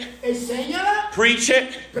 teach it, enséñala, preach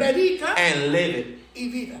it, predica and live it. y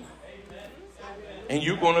vívela. And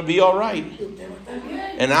you're going to be all right. Y usted va a estar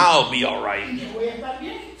bien. And I'll be all Y right. yo voy a estar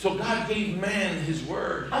bien. So God gave man his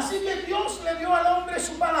word. Así que Dios le dio al hombre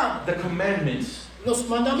su palabra. The commandments, Los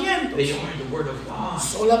mandamientos they are the word of God.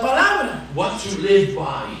 son la palabra. What to live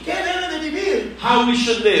by. ¿Qué debe de vivir? How we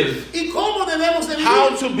should live. ¿Y cómo debemos de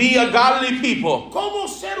How vivir? to be a godly people. ¿Cómo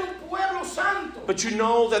ser un pueblo santo? But you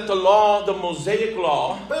know that the law, the Mosaic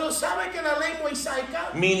law, Pero sabe que la ley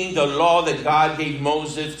mosaica, meaning the law that God gave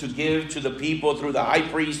Moses to give to the people through the high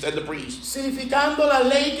priest and the priests, significando la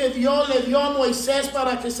ley que Dios le dio a Moisés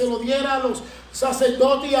para que se lo diera a los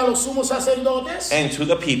sacerdotes y a los sumos sacerdotes and to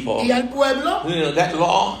the people. y al pueblo, You know, that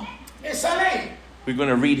law, esa ley. we're going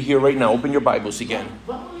to read here right now. Open your Bibles again.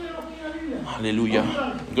 Vamos a leer aquí en la Biblia. Hallelujah.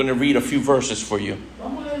 I'm going to read a few verses for you.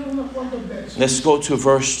 Vamos a leer unos cuantos versos. Let's go to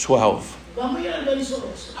verse 12. Vamos a ir al verso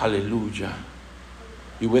 12. Hallelujah.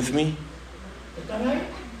 You with me? ¿Están ahí?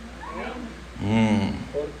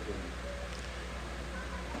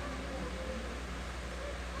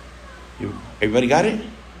 Everybody got it?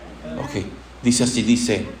 Okay. Dice así,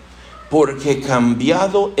 dice, porque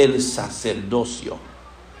cambiado el sacerdocio,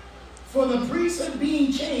 For the priesthood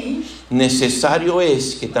being changed, necesario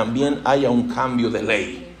es que también haya un cambio de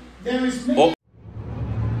ley. there is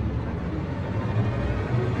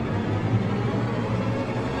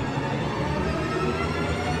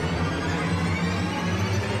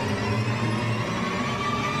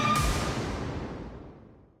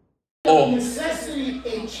Oh. many necessity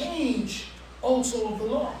a change also of the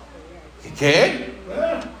law. ¿Qué?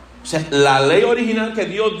 Yeah. O sea, la ley original que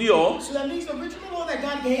Dios dio So that means the original law that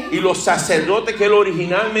God gave y los sacerdotes que Él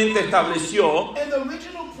originalmente estableció, and the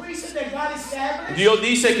original priesthood that God established, Dios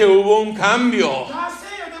dice que hubo un cambio, God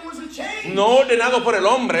said there was a change, no ordenado por el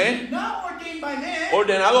hombre, not ordained by man,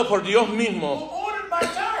 ordenado por Dios but mismo. ordered by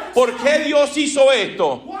God. ¿Por qué Dios hizo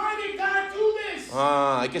esto? Why did God do this?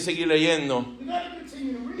 Hay que seguir leyendo. We got to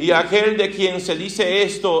continue to read. Y aquel de quien se dice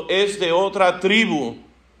esto es de otra tribu,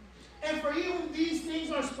 And for you these things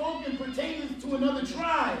are spoken pertaining to another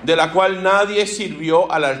tribe, de la cual nadie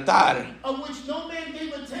sirvió al altar. of which no man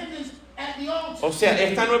gave attendance at the altar. O sea,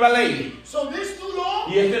 esta nueva ley So this new law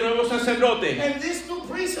y este nuevo sacerdote and this new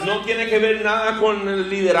priesthood no tiene que ver nada con el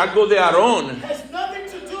liderazgo de Aarón. has nothing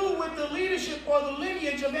to do with the leadership or the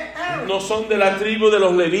lineage of Aaron. No son de la tribu de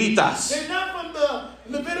los levitas. They're not from the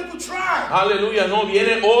Levitical tribe. Aleluya, no,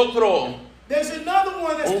 viene otro, There's another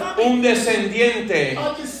one that's un coming, descendiente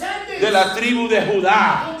a descendant de la tribu de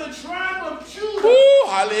Judá. of the tribe of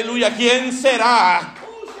Judah. Aleluya, ¿quién será?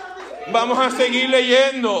 Who shall this be? Vamos a seguir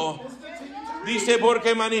leyendo. Let's continue to read. Dice,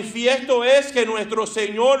 porque manifiesto es que nuestro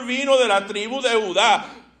Señor vino de la tribu de Judá.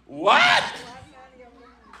 What?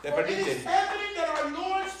 ¿Te For it perdiste? is evident that our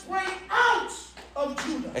Lord sprang out of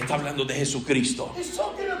Judah. Está hablando de Jesucristo, He's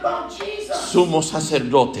talking about Jesus, sumo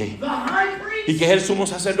sacerdote. the high ¿Y priest. qué es el sumo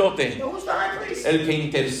sacerdote? And who's the high priest? El que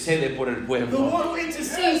intercede por el The pueblo. one who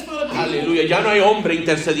intercedes for the people. Aleluya, ya no hay hombre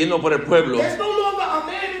intercediendo por el pueblo, There's no longer a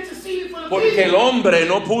man interceding for the porque el people. hombre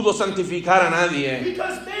no pudo santificar a nadie.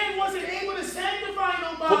 Because man wasn't able to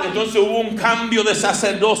sanctify Porque nobody. entonces hubo un cambio de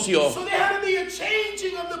sacerdocio, So there had to be a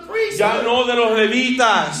changing of the priesthood. ya no de los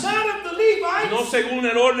levitas, Not of the Levites. no según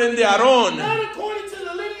el orden de Aarón, Not according to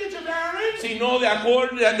the lineage of Aaron. sino de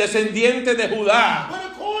acorde al descendiente de Judá.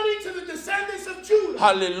 But according to the descendants of Judah.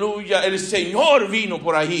 Aleluya, el Señor vino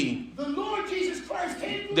por ahí, The Lord Jesus Christ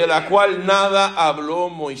came from de la there, cual nada habló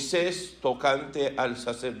Moisés tocante al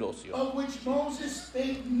sacerdocio. of which Moses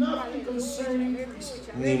spake nothing concerning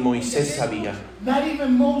priesthood. Ni Moisés sabía. Not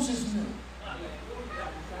even Moses knew.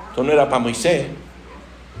 Esto no era para Moisés.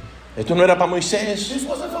 Esto no era para Moisés. This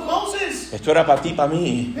wasn't for Moses. Esto era para ti, para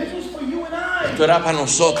mí. This was for you and I. Esto era para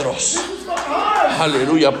nosotros. This was for us.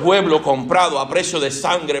 Aleluya, pueblo comprado a precio de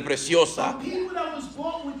sangre preciosa. People that was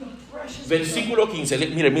bought with the precious blood. Versículo 15,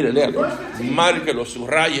 mire, léalo. Márquelo,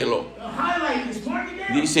 subráyelo. Highlight this, mark it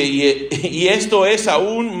down. Dice, y esto es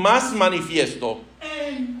aún más manifiesto.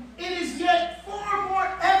 And it is yet far more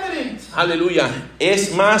evident. Aleluya,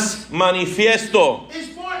 es más manifiesto.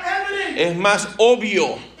 It's more es más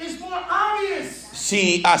obvio. It's more obvious.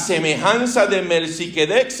 Si a semejanza de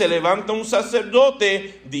Melquisedec se levanta un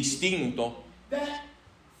sacerdote distinto.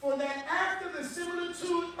 For that after the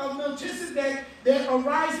similitude of Melchizedek, there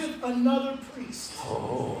ariseth another priest.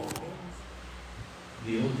 Oh,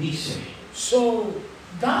 Dios dice. So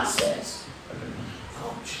God says,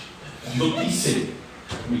 Dios dice.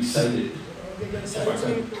 I'm excited.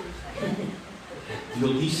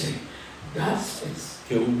 Dios dice God says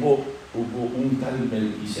que hubo un tal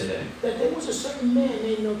Melquisedec. that there was a certain man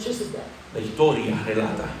named Melchizedek. La historia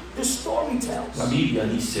relata. The story tells. La Biblia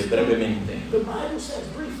dice brevemente The Bible says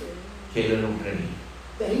briefly que él era un rey.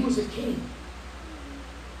 that he was a king.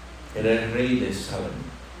 Era el rey de Salem.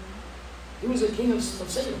 He was a king of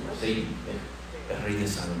Salem, right? Sí, el rey de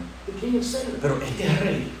Salem. The king of Salem. Pero este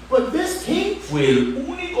rey But this king, fue el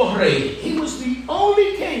único rey he was the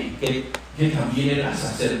only king. que también era That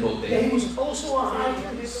sacerdote. he was also a high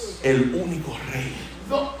priest. El único rey,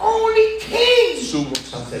 The only king, sumo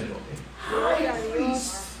sacerdote. high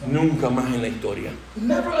priest. Nunca más en la historia.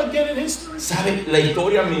 Never again in history. ¿Sabe? La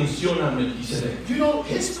historia menciona a Melquisedec, You know,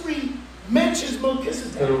 history mentions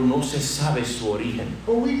Melchizedek, pero no se sabe su origen,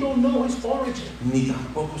 but we don't know his origin. ni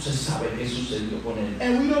tampoco se sabe qué sucedió con él.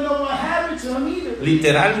 And we don't know what happened to him either.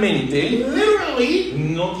 Literalmente, Literally,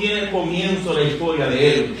 no tiene comienzo la historia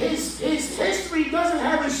de él, his history doesn't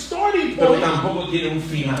have a starting pero point tampoco tiene un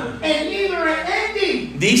final. and neither an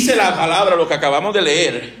ending. Dice la palabra, lo que acabamos de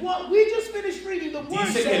leer, What we just finished reading, the word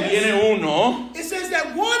dice que says, viene uno it says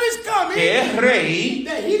that one is coming, que es rey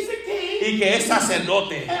that he's a king, y que es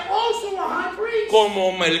sacerdote. and also a high priest.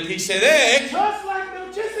 Como Melquisedec Just like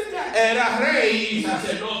Melchizedek, era rey y he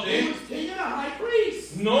sacerdote, was king and a high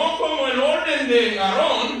priest. no como el orden de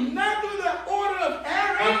Aarón, Not through the order of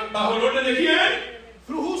Aaron, bajo el orden de quién?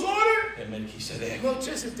 through whose order? De Melquisedec.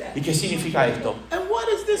 Melchizedek. ¿Y qué significa esto? And what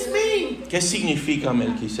does this mean? ¿Qué significa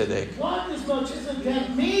Melquisedec? What does Melchizedek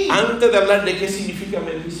mean? Antes de hablar de qué significa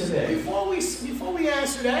Melquisedec, Before we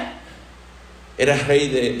answer that, era rey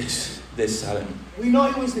de Salem. we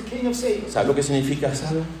know he was the king of Salem. ¿Sabe lo que significa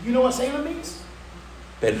Salem? You know what Salem means?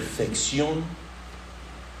 Perfección,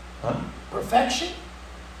 ¿ah? Perfection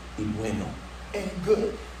y bueno. and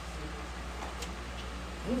good.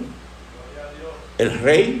 El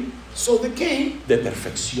rey So the king de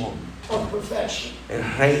perfección. of perfection. El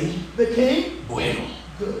rey The king, bueno.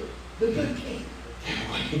 good. The good king.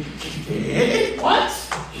 ¿Qué? What?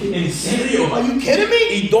 ¿En serio? Are you kidding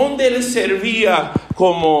me? ¿Y dónde él servía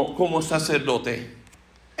como sacerdote?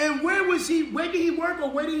 And where did he work or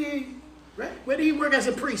where did he work as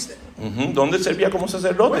a priest then? ¿Dónde servía como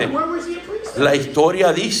sacerdote? Where was he a priest? La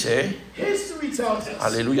historia dice, History tells us.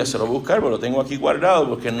 aleluya, se lo voy a buscar, pero lo tengo aquí guardado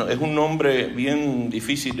porque es un nombre bien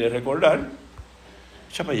difícil de recordar.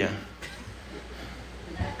 Echa para allá.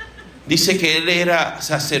 Dice que él era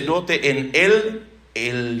sacerdote en El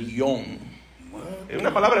Elyon. Es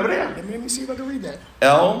una palabra hebrea. Let me see if I can read that.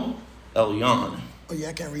 El Elyon. Oh yeah,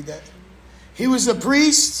 I can't read that. He was a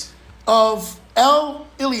priest of El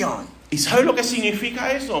Elyon. ¿Y sabe lo que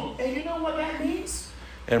significa eso? And you know what that means?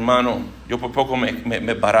 Hermano, yo por poco me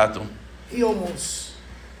barato. He almost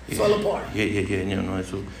fell apart. No,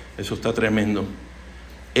 eso está tremendo.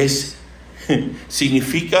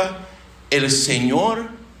 Significa el Señor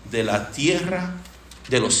de la tierra,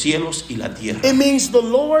 de los cielos y la tierra. It means the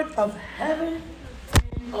Lord of heaven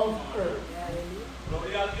and of earth.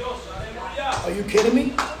 Are you kidding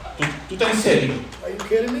me? ¿Tú estás en serio? Are you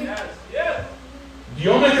kidding me?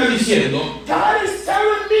 Dios me está diciendo God is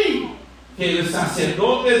telling me que el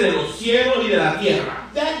sacerdote de los cielos y de la tierra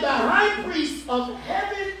that the high priest of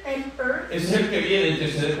heaven and earth, es el que viene a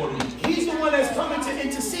interceder por mí. he's the one that's coming to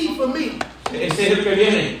intercede for me. Ese es el que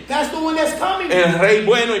viene. That's the one that's coming. El rey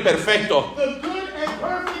bueno y perfecto. The good and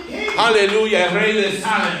perfect king. Aleluya, el rey de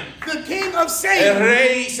Salem. The king of El Salem.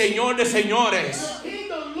 rey, señor de señores. The king,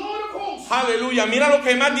 the Lord of hosts. Aleluya, mira lo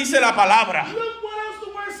que más dice la palabra. Look what else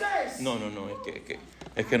the word says. No,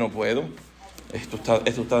 es que no puedo. Esto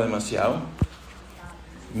está demasiado.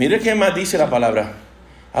 Mire qué más dice la palabra.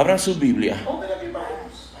 Abran su Biblia. Open up your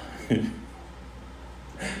Bibles.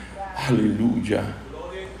 Aleluya.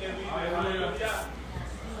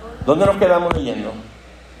 ¿Dónde nos quedamos leyendo?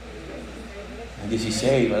 En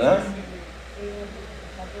 16, ¿verdad?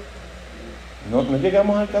 No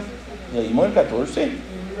llegamos al 14. Leímos el 14.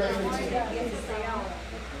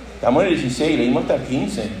 Estamos en el 16, leímos hasta el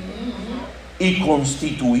 15. Y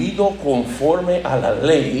constituido conforme a la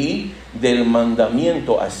ley del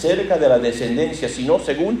mandamiento acerca de la descendencia, sino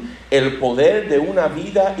según el poder de una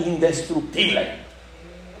vida indestructible.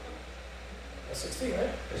 16, right?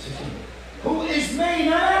 Who is made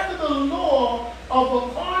not after the law of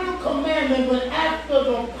a carnal commandment, but after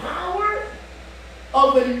the power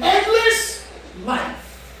of an endless life.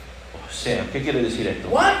 O sea, ¿qué quiere decir esto?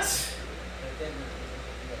 What?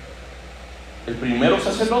 El primeros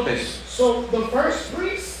sacerdotes So the first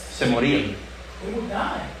priest, se morían. they would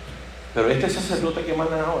die. Pero este sacerdote que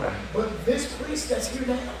mandan ahora, But this priest that's here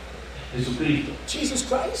now, Jesucristo, Jesus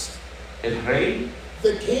Christ, el rey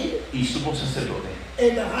the king y sumo sacerdote,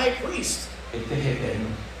 and the high priest, este es eterno.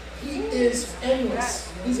 he is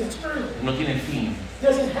endless. He's eternal. No tiene fin.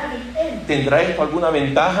 Doesn't have an end. ¿Tendrá esto alguna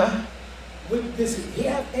ventaja? Does he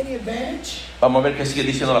have any advantage? Vamos a ver qué sigue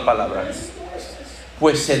diciendo la palabra. This is the verse says,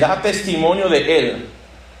 Pues se da testimonio de él.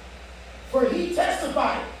 for he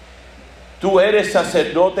testified, Tú eres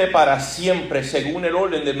sacerdote para siempre, según el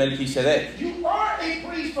orden de Melquisedec. you are a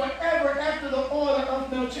priest forever after the order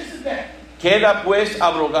of Melchizedek. Queda pues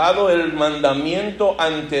abrogado el mandamiento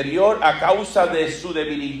anterior a causa de su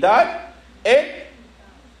debilidad e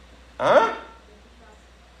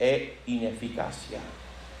ineficacia.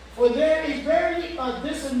 For there is verily a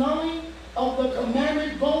disannulling of the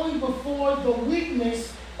commandment going before the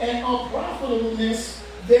weakness and unprofitableness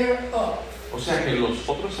thereof. O sea que los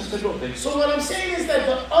otros sacerdotes So what I'm saying is that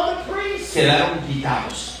the other priests, quedaron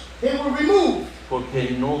quitados they were removed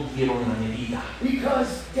porque no dieron la medida,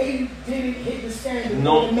 because they didn't hit the standard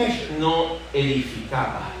or the measure. no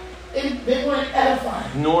edificaba, They weren't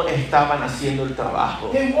edifying. no estaban haciendo el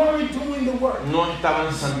trabajo, They weren't doing the work. no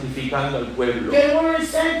estaban santificando al pueblo, They weren't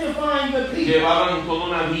sanctifying the people. llevaban toda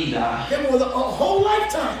una vida They were a whole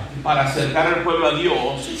lifetime para acercar al pueblo a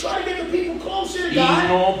Dios to try to get the people closer to y God,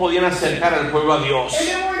 no podían acercar al pueblo a Dios. and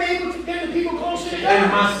they weren't able to get the people closer to Es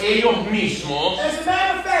God. más, ellos mismos As a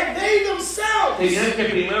matter of fact, they themselves, tenían que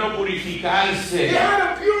primero they purificarse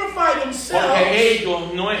had to purify themselves porque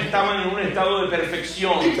ellos no estaban en un estado de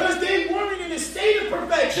perfección. because they weren't in a state of ¿De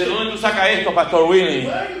perfection. dónde tú sacas esto, Pastor Willy?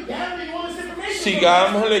 Where are you gathering all this information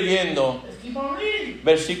Sigamos from? leyendo. Let's keep on reading.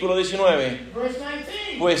 Versículo 19. Verse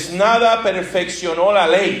 19. Pues nada perfeccionó la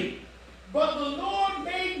ley. But the Lord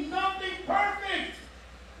made nothing perfect.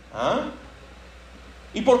 ¿Ah?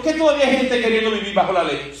 ¿Y por qué todavía hay gente queriendo vivir bajo la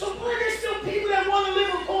ley? So why are there still people that want to live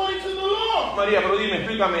according to the law? María, pero dime,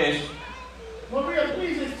 explícame eso. Maria,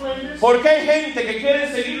 please explain this. ¿Por qué hay gente que quiere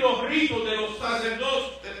seguir los ritos de los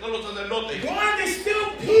sacerdotes? Why are there still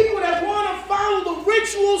people that want to follow the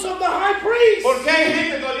rituals of the high priest? ¿Por qué hay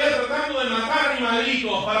gente todavía tratando de matar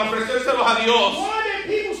animalitos para ofrecérselos a Dios? Why are there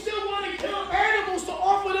people still want to kill animals to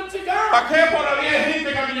offer them to God? ¿Para qué por ahí hay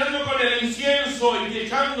gente caminando con el incienso y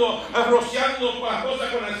echando, rociando las cosas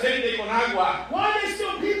con aceite y con agua? Why are there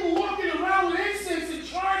still people walking around with incense and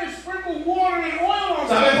trying to sprinkle water and oil on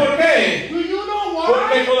 ¿Sabes them? por qué? Do you know why?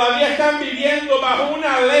 Porque todavía están viviendo bajo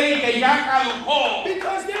una ley que ya caducó.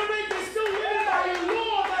 Because they're still living by a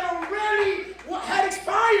law that already had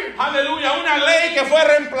expired. Aleluya, una ley que fue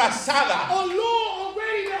reemplazada. A law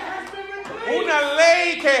already that has been replaced. Una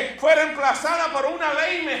ley que fue reemplazada por una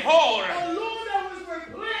ley mejor. A law that was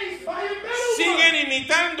replaced by a better Siguen one.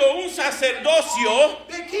 imitando un sacerdocio,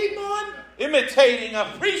 They keep on imitating a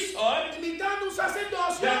priesthood imitando un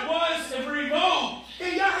sacerdocio that was revoked,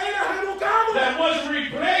 que ya era revocado, that was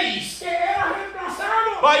replaced que era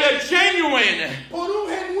reemplazado by a genuine, por uno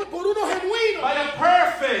genuino, by a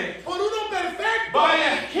perfect, por uno perfecto, by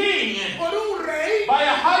a king, por un rey, by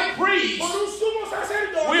a high priest. por un sumo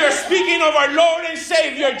sacerdote. We are speaking of our Lord and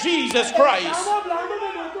Savior Jesus Christ. Estamos hablando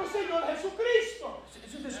de nuestro Señor Jesucristo.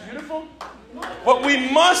 Isn't this beautiful? But we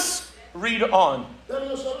must read on. Pero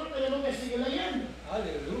nosotros tenemos que seguir leyendo.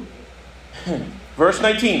 Verse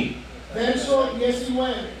 19. Verso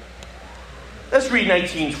 19. Let's read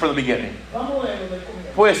 19 from the beginning. Vamos a leerlo del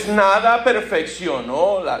comienzo. Pues nada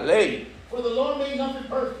perfeccionó la ley. For the Lord made nothing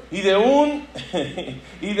perfect. Y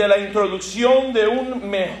de la introducción de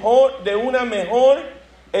una mejor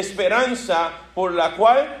esperanza por la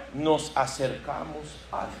cual nos acercamos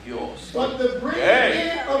a Dios. But the bringing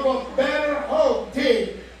in of a better hope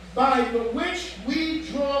did, by the which we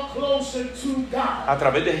draw closer to God. A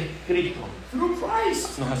través de Cristo Through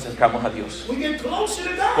Christ, nos acercamos a Dios. we get closer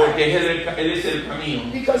to God. Porque Él es el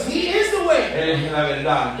camino. Because He is the way. Él es la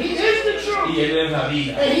verdad. He is the truth. Y Él es la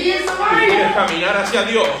vida. And He is the Si quieres light. caminar hacia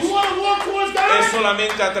Dios, You want to walk towards es God?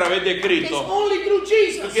 solamente a través de It's Cristo. only through Si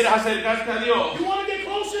Jesus. quieres acercarte a Dios, You want to get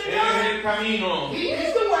closer to Él es God? el camino. He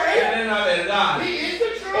is the Él way. es la verdad. He is the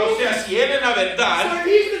O truth. sea, si Él es la So verdad, if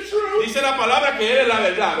He's the truth, dice la palabra que Él es la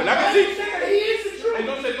verdad, ¿verdad que sí? He is the truth.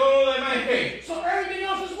 Entonces todo lo demás es ¿qué? So everything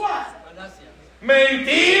else is what?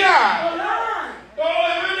 ¡Mentira! A lie. Todo lo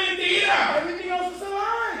demás es mentira. Everything else is a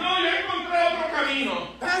lie. No, yo encontré otro camino.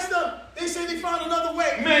 Pastor, they say they found another way.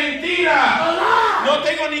 ¡Mentira! A lie. No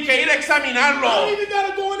tengo ni que ir a I don't examinarlo. even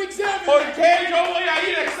gotta go and examine ¿Por qué yo voy a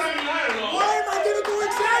ir a examinarlo? Why am I going to go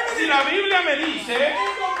examine Si it? la Biblia me dice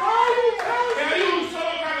And the Bible tells que me hay un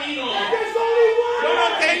solo camino. that there's only one Yo no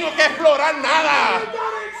way. tengo que explorar You nada.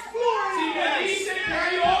 gotta explore Si it. me dicen que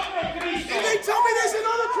hay otro Cristo, If they tell me there's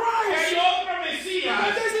another que Christ, hay otro that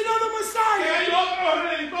Mesías, there's another que Messiah, hay otro that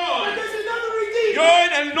Redentor, there's another yo Redeemer,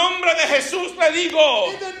 en el nombre de Jesús le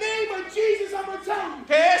digo in the name of Jesus, I'm going to tell you,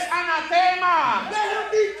 que es anatema, let him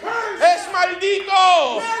be cursed. es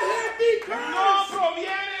maldito, Let him be no cursed.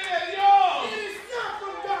 proviene de Dios. It is not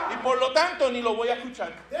from Y God. por lo tanto ni lo voy a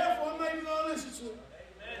escuchar. Therefore, I'm not even going to listen to it.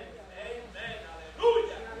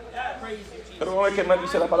 Pero vamos a ver qué más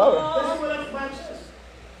dice la palabra. Listen to what else the Bible says.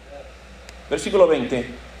 Versículo 20.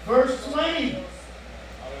 Verse 20.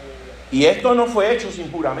 Y esto no fue hecho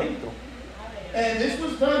sin juramento. And this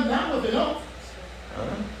was done not with an oath.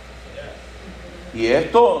 Y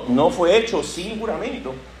esto no fue hecho sin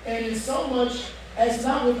juramento. And in so much as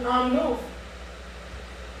not without an oath.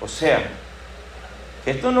 O sea,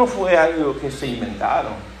 esto no fue algo que se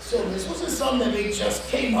inventaron. So this wasn't something that they just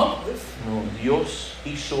came up with. No, Dios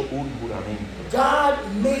hizo un juramento. God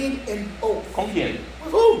made an oath. ¿Con quién?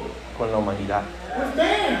 With who? Con la humanidad. With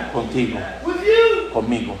man. Contigo. With you.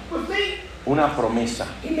 Conmigo. With me. Una promesa.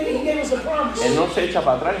 He gave us a promise. Él no se echa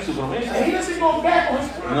para atrás en su promesa. And he doesn't go back on his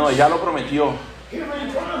promise. No, ya lo prometió. He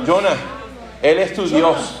already promised. Jonah, Él es tu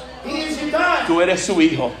Dios. He is your God. Tú eres su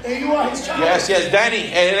hijo. And you are his child. Yes, yes, Danny,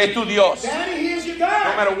 Él es tu Dios. Daddy, he is your No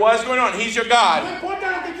God. matter what's going on, He's your No God.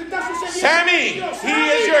 importa lo que te está sucediendo. Sammy, He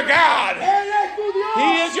is your God. Él es tu Dios.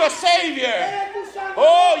 He is your Savior. Él es tu Salvador.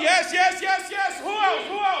 Oh, yes, yes, yes, yes. Who else?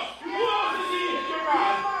 Who else? Who else is He your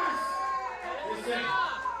God?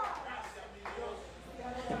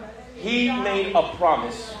 He made a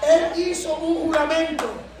promise. Él hizo un juramento.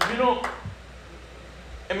 You know,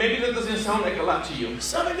 and maybe that doesn't sound like a lot to you.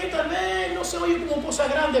 Sabe que tal vez no se oye como cosa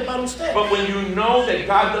grande para usted. But when you know that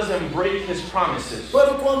God doesn't break His promises,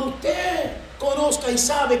 Pero cuando usted conozca y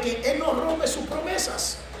sabe que Él no rompe sus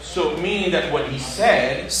promesas, so meaning that what He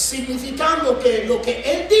said, significando que lo que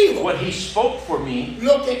Él dijo, what He spoke for me,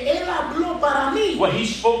 lo que Él habló para mí, what He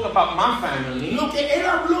spoke about my family, lo que Él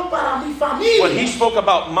habló para mi what He familia, spoke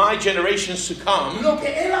about my generations to come, lo que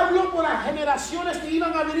Él habló por las generaciones que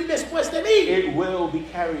iban a venir después de mí, it will be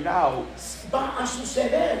carried out va a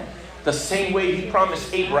suceder. the same way He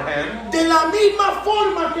promised Abraham. De la misma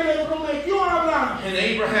forma que le prometió a Abraham. And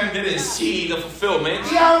Abraham didn't see the fulfillment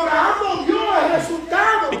Y Abraham no vio el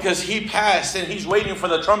resultado. because he passed and he's waiting for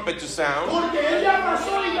the trumpet to sound. Porque él ya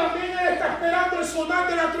pasó y también él está esperando el sonar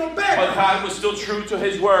de la But trompeta. God was still true to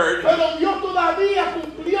His word. Pero Dios todavía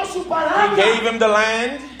cumplió su He palabra. gave him the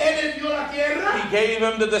land. Él le dio la tierra. He gave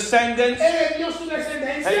him the descendants. Él le dio su And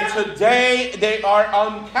descendencia. today they are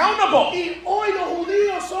uncountable. Y hoy los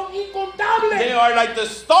judíos son incontables. They are like the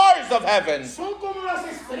stars of heaven, Son como las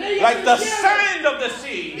estrellas like del the cielo. sand of the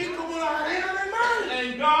sea. Y como la arena del mar.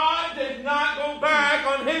 And God did not go back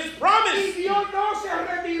on His Y promise. Dios no se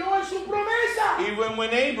retiró en su promesa. Even when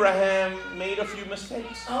Abraham made a few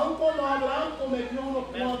mistakes. Aun cuando Abraham cometió unos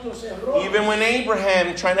cuantos errores. Even when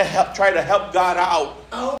Abraham tried to help God out.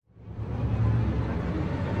 Aun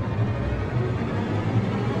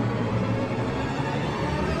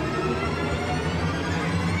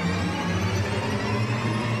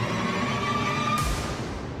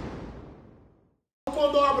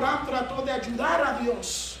cuando Abraham trató de ayudar a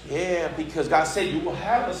Dios. Yeah, because God said you will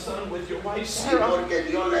have a son with your wife Sí, Sarah. porque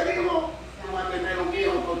Dios le dijo, tú vas a tener un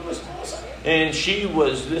hijo con tu esposa. And she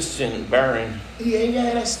was, listen, barren. Y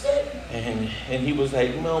ella era estéril. And he was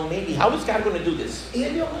like, well, maybe. How is God going to do this? Y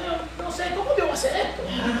él dijo, bueno, no sé, ¿cómo Dios va a hacer esto?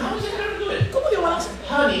 How is he going to do it? ¿Cómo Dios va a hacer?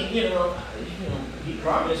 Honey, he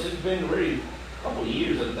promised. It's been already a couple of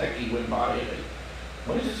years that decade went by. Like,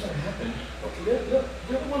 when is this going to happen? Porque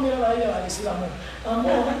yo como a mirar a ella a decir,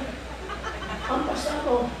 amor, han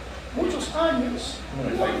pasado muchos años. I'm going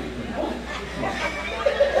to fight you.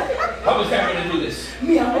 How is God going to do this?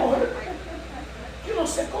 Mi amor, yo no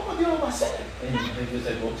sé cómo Dios lo va a hacer. And he was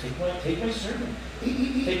like, well, take my servant.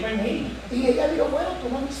 Y Take my maid. ella dijo, bueno,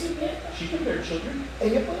 toma mi sirvienta. She can bear children.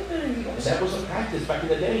 Ella puede tener And hijos. that was a practice back in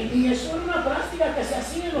the day. Y eso era una práctica que se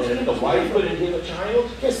hacía en los And if the tiempos wife viejos. couldn't give a child,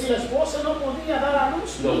 Que si la esposa no podía dar a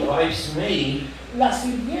luz, the wife's maid, la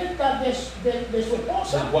sirvienta de su the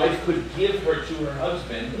esposa, wife could give her to her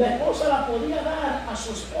husband la esposa la podía dar a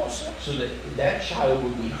su esposo so that that child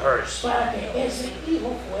would be hers. para que ese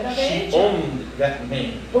hijo fuera de She ella. owned that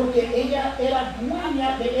man. Porque ella era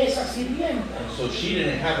dueña de esa sirvienta. And so she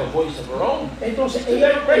didn't have a voice of her own. Entonces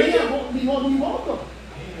ella no tenía ni voz ni voto.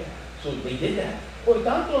 So they did that. Por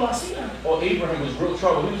tanto lo hacían. Oh, Abraham was real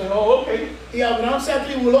troubled. He was like, oh, okay. Y Abraham se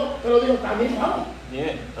atribuló, pero dijo, también vamos.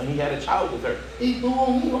 Yeah, and he had a child with her, Y tuvo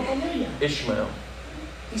un hijo con ella, Ishmael.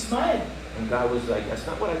 Ismael. And God was like, that's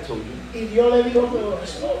not what I told you. Y Dios le dijo, pero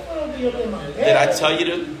eso no fue lo que yo te mandé. Did I tell you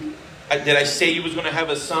to? Did I say you was going to have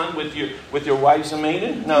a son with your wife's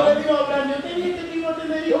maiden? Yo le No. digo a Abraham, yo te dije que te iba a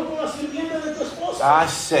tener hijo con la sirvienta de tu esposa. I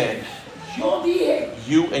said, Yo dije,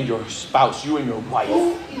 you and your spouse, you and your wife.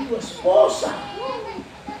 tú y tu esposa.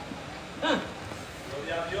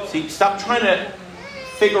 See, stop trying to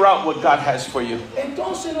figure out what God has for you.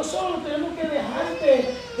 Entonces nosotros tenemos que dejar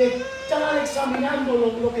de estar examinando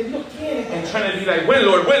lo que Dios quiere. And trying to be like, when,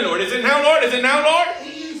 Lord? Is it now, Lord? Is it now, Lord?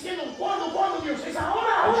 Y diciendo, ¿cuándo, Dios? Es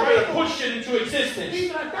ahora, I'm ahora. trying to push it into existence. Y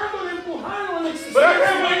tratando de empujarlo a la existencia. But I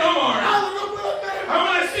can't wait no more. No puedo esperar. I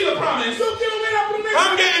want to see the promise. Yo quiero ver la promesa.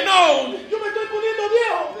 I'm getting old. Yo me estoy poniendo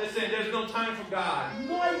viejo. Listen, there's no time for God.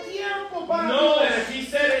 No hay tiempo para Know Dios. that if He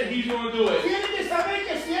said it, He's going to do it. Tiene que saber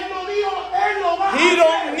que si Él lo dijo, Él lo va a He hacer.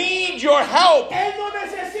 don't need your help. Él no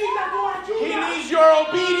necesita tu ayuda. He needs your Él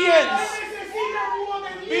obedience. necesita tu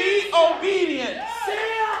obediencia. Be obedient.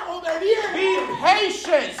 Sea obediente. Be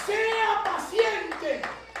patient. Sea paciente.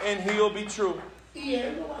 And He'll be true. Y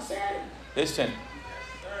Él lo va a hacer. Listen.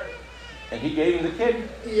 And He gave him the kid.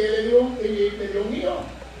 Y Él le dio un hijo.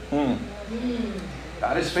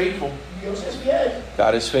 God is faithful. Dios es fiel.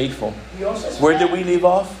 God is faithful. Dios es Where fiel. did we leave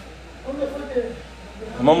off? ¿Dónde fue que?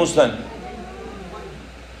 I'm almost done.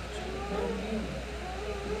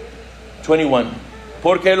 21.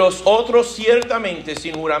 Porque los otros ciertamente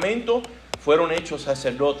sin juramento fueron hechos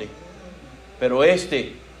sacerdotes, pero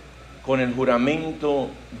este con el juramento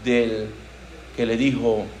del que le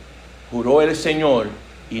dijo, juró el Señor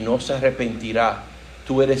y no se arrepentirá,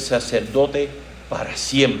 tú eres sacerdote para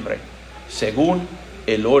siempre, según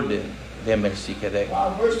el orden de Melquisedec.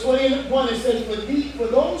 Wow, verse 21 it says, for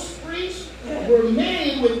those priests were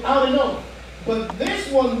made without an oath, but this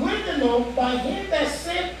one with an oath by him that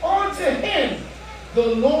sent unto him.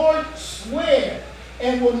 The Lord swear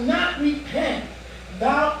and will not repent.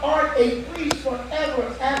 Thou art a priest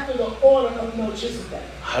forever after the order of Melchizedek.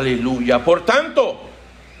 Aleluya. Por tanto,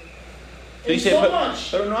 dice, so much.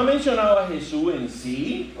 pero no ha mencionado a Jesús en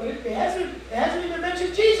sí. But it hasn't even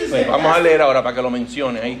mentioned Jesus Pues yet. vamos a leer ahora para que lo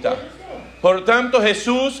mencione. Ahí está. Por tanto,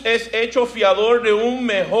 Jesús es hecho fiador de un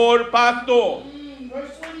mejor pacto.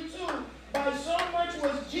 Verse 22. By so much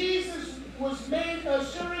was Jesus was made a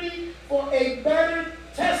surety for a better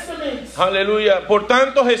testament. Aleluya. Por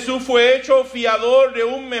tanto, Jesús fue hecho fiador de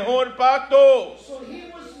un mejor pacto. So he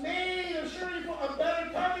was made a surety for a better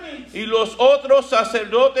covenant. Y los otros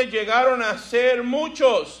sacerdotes llegaron a ser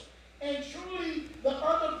muchos, And truly, the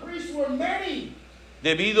other priests were many,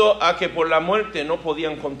 debido a que por la muerte no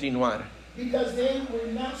podían continuar. because they were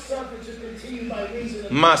not suffered to continue by reason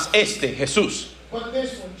of Mas este, Jesús, but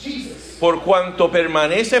this one, Jesus, por cuanto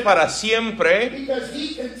permanece para siempre, because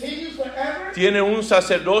he continues forever, tiene un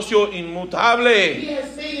sacerdocio inmutable, he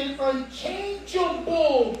has made an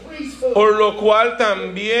unchangeable priesthood. por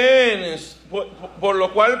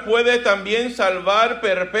lo cual puede también salvar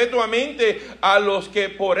perpetuamente a los que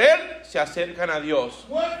por él se acercan a Dios.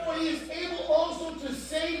 Wherefore he is able also to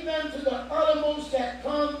save them to the uttermost that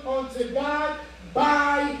come unto God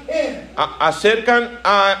by him. Acercan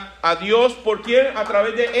a Dios por quien, a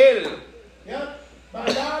través de él. Yep, by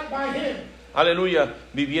God, by him. Aleluya,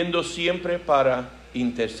 viviendo siempre para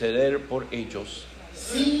interceder por ellos.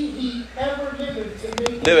 See he ever liveth to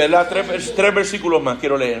make. De verdad, tres versículos más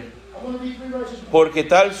quiero leer. I want to read 3 verses. Porque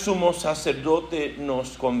tal sumo sacerdote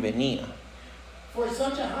nos convenía, For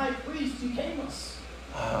such a high priest became us,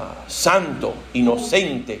 santo,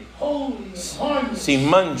 inocente, holy, and harmless, sin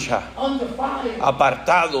mancha, undefiled,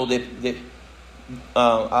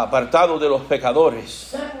 apartado de los pecadores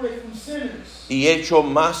separate from sinners, y hecho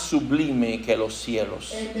más sublime que los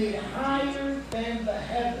cielos. and made higher than the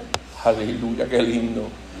heavens. Aleluya, qué lindo.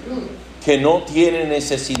 Que no tiene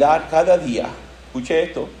necesidad cada día, escuche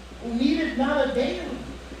esto, Who needed not a daily,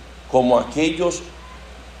 como aquellos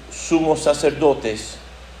sumos sacerdotes,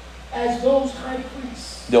 as those high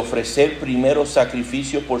priests, de ofrecer primero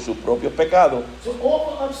sacrificios por sus propios pecados to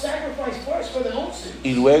offer up sacrifice first for their own sins,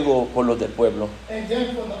 y luego por los del pueblo. and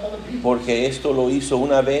then for the other people. Porque esto lo hizo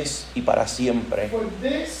una vez y para siempre. For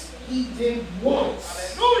this he did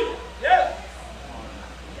once,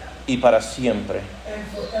 Y para siempre, and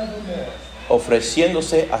forevermore,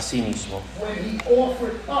 ofreciéndose a sí mismo. when he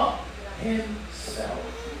offered up himself.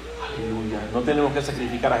 Aleluya. No tenemos que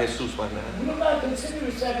sacrificar a Jesús para nada. We don't gotta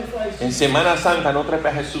continue to sacrifice. En Semana Santa no trepe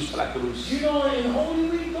a Jesús a la cruz. You know, in Holy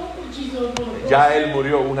Week, don't put Jesus on the cross. Ya Él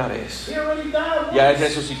murió una vez. He already died once. Ya Él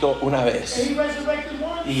resucitó una And vez. he resurrected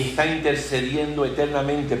once. Y está intercediendo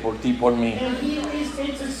eternamente por ti y por mí. And he is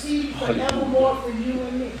interceding forevermore for you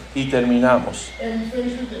and me. Y terminamos. And we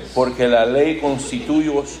finish with this. Porque la ley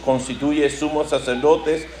constituye sumos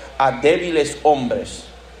sacerdotes a débiles hombres.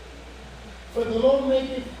 For the Lord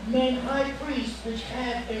maketh men high priests which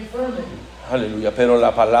have infirmity. Aleluya. Pero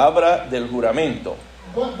la palabra del juramento,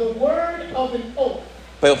 But the word of an oath,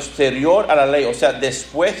 posterior a la ley, o sea,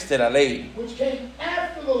 después de la ley, which came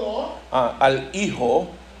after the law, al Hijo,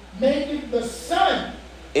 maketh the Son,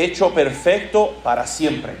 hecho perfecto para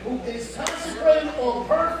siempre. who is consecrated or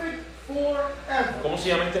perfect forever. ¿Cómo se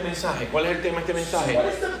llama este mensaje? ¿Cuál es el tema de este mensaje? What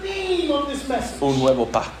is the theme of this message? Un nuevo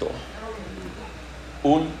pacto.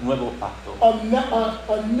 Un nuevo pacto. A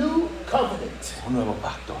new covenant. Un nuevo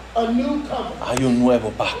pacto. A new covenant. Hay un nuevo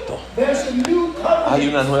pacto. There's a new covenant. Hay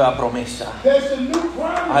una nueva promesa. There's a new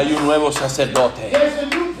promise. Hay un nuevo sacerdote. There's a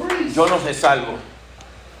new priest. Yo no te salvo.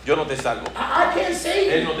 Yo no te salvo. I can't save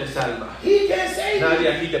Él you. no te salva. He can't save you. Nadie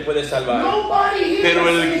aquí te puede salvar. Nobody here Pero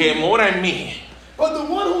can el save que you. mora en mí, But the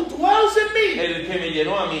one who dwells in me, el que me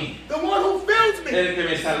llenó a mí, the one who fills me, el que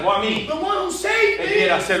me salvó a mí, the one who saved Él me,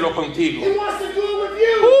 quiere hacerlo contigo. he wants to do it with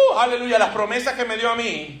you. Aleluya, las promesas que me dio a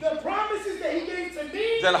mí, The promises that he gave to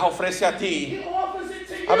me, te las ofrece a ti. he offers it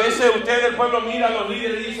to you. A veces usted del pueblo mira a los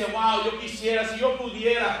líderes y dice, wow, yo quisiera, si yo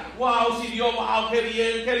pudiera, wow, si Dios, wow, qué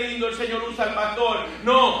bien, qué lindo el Señor usa al pastor.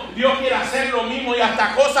 No, Dios quiere hacer lo mismo y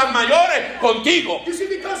hasta cosas mayores contigo. You see,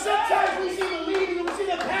 because sometimes we see the leader and we see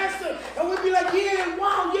the pastor and we be like, yeah,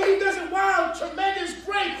 wow, yeah, he does it, wow, tremendous,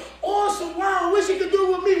 great, awesome, wow, I wish he could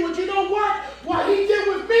do it with me. But you know what? What he did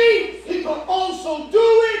with me, he could also do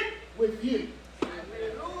it with you.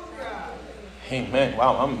 Amen.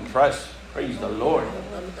 Wow, I'm impressed. Praise the Lord. I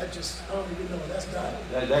don't even know. That's God.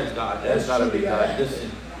 That's God. That's gotta be God. Listen.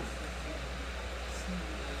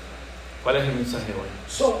 ¿Cuál es el mensaje hoy?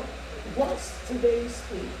 So, what's today's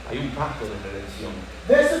theme? Hay un pacto de redención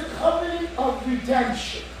There's a covenant of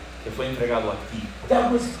redemption que fue entregado a ti.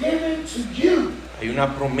 that was given to you. Hay una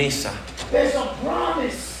promesa There's a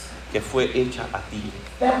promise que fue hecha a ti.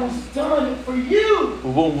 that was done for you.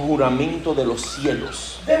 Hubo un juramento de los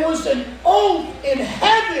cielos There was an oath in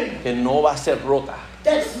heaven que no va a ser rota.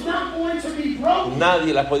 that's not going to be broken.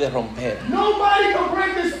 Nadie la puede romper. Nobody can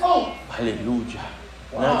break this oath. Aleluya.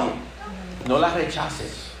 Wow. Nadie. No la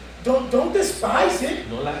rechaces. Don't despise it.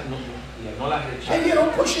 No la And rechaces. you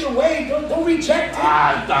don't push it away. Don't reject it.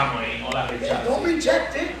 Estamos ahí. No la Yeah, don't rechaces.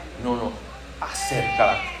 reject it. No.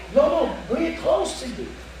 Acércala. No, bring it close to you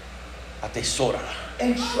Atesórala.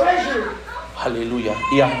 and treasure it Aleluya.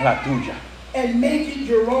 Y hazla tuya. and make it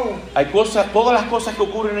your own. Hay cosas, todas las cosas que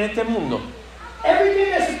ocurren en este mundo Everything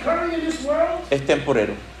that's occurring in this world es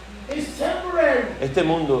temporero. is temporary. Este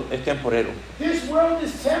mundo es temporero. This world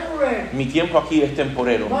is temporary. Mi tiempo aquí es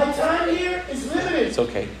temporero. My time here is limited. It's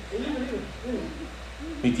okay.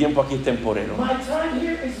 Mi tiempo aquí es temporero. My time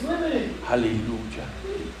here is limited. Aleluya.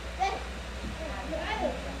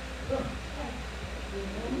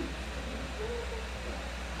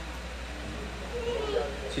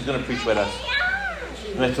 She's going to preach with us.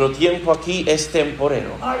 Nuestro tiempo aquí es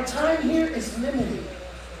temporero. Our time here is limited.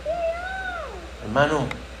 Hermano,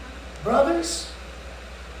 Brothers,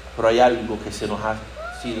 pero hay algo que se nos ha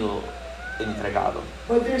sido entregado,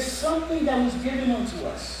 but there's something that was given unto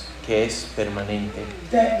us que es permanente,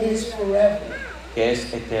 that is forever, que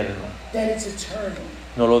es eterno. that is eternal.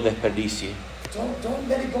 No lo desperdicie. Don't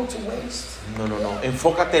let it go to waste. No.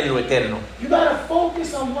 Enfócate en lo eterno. You gotta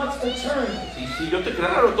focus on what's eternal. Sí, yo te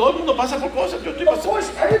claro, todo el mundo pasa por cosas. Yo estoy Of pasando.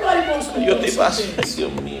 course, everybody goes through Yo estoy some pasando. things.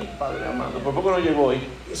 Dios mío, Padre amado. Por poco no llegó hoy.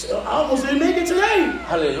 I almost didn't make it today,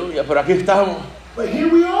 Aleluya, pero aquí estamos. but here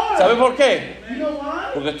we are. ¿Sabe por qué? You know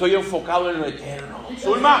why? Porque estoy enfocado en lo eterno. Because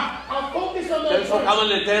Zulma, I'm focused on estoy the enfocado en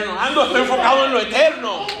lo eterno. Ando, estoy enfocado en lo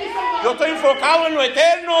eterno. Yo estoy enfocado en lo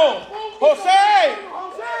eterno. José,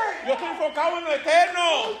 yo estoy enfocado en lo eterno.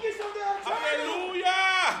 Aleluya.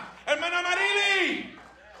 Hermana Marily,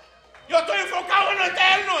 yo estoy enfocado en lo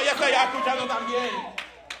eterno. Ya estoy escuchando también.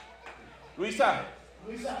 Luisa,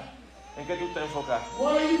 Lisa, ¿en qué tú te enfocas?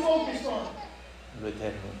 what are you focused on? Lo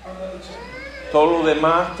eterno. On the eternal. Todo lo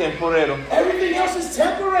demás temporero. Everything else is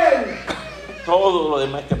temporary. Todo lo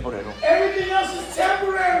demás es temporero. Everything else is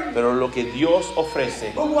temporary. Pero lo que Dios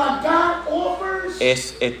ofrece But what God offers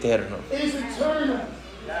es eterno. is eternal.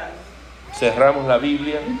 Cerramos la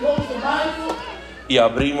Biblia We close the Bible y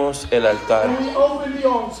abrimos el altar. and we open the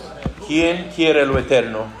altar. ¿Quién quiere lo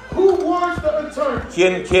eterno? Who wants the eternal?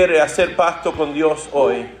 ¿Quién quiere hacer pacto con Dios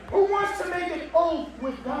hoy? Who wants to make an oath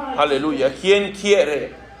with God? Aleluya. ¿Quién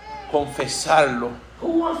quiere confesarlo?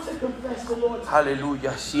 Who wants to confess the Lord?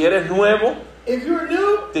 Aleluya. Si eres nuevo, If you're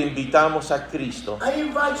new, te invitamos a Cristo. I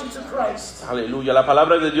invite you to Christ. Aleluya. La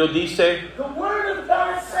palabra de Dios dice The Word of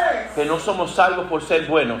God says que no somos salvos por ser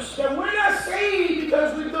buenos. that we're not saved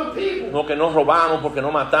because we're good people. No, que no robamos, porque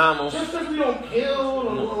no matamos. Just because we don't kill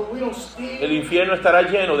or we don't steal. El infierno estará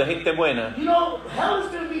lleno de gente buena. You know, hell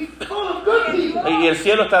is going to be full of good people. Y el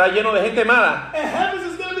cielo estará lleno de gente mala. And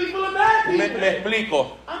heaven is going to be full of bad people. Me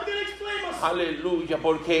explico. I'm going to explain myself. Aleluya,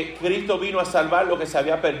 porque Cristo vino a salvar lo que se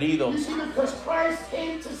había perdido. You see, because Christ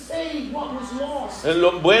came to save what was lost.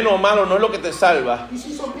 Lo bueno o malo no es lo que te salva. You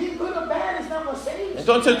see, so being good or bad is not what saves.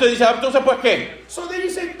 Entonces usted dice, entonces pues ¿qué? So then you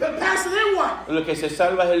say, but Pastor, then what? Lo que se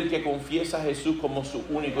salva es el que confiesa a Jesús como su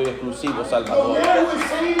único y exclusivo The Salvador. one who is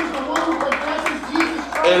saved is the one who confesses Jesus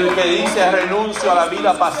Christ. El que dice renuncio a la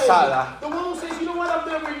vida pasada. The one who says, you know what, I'm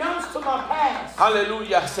going to renounce to my past.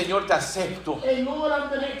 Aleluya, Señor, te acepto. And Lord, I'm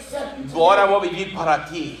going to accept you today. Ahora voy a vivir para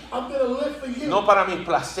ti, I'm going to live for you. no para mis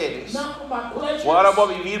placeres. Not for my pleasures. Ahora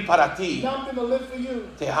voy a vivir para ti. Now I'm going to live for you.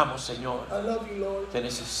 Te amo, Señor. I love you, Lord. Te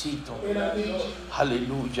necesito. And I need you.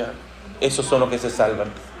 Aleluya. Esos son los que se salvan.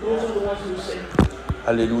 Those are the ones who are saved.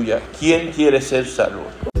 Aleluya. ¿Quién quiere ser salvo?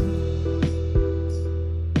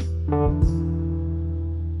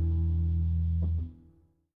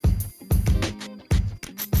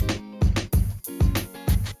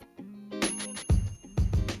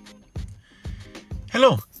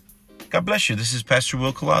 Hello. God bless you. This is Pastor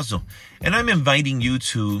Will Collazo, and I'm inviting you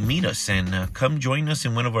to meet us and come join us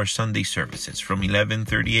in one of our Sunday services from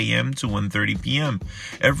 11:30 a.m. to 1:30 p.m.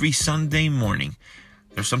 every Sunday morning.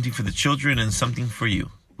 There's something for the children and something for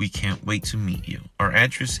you. We can't wait to meet you. Our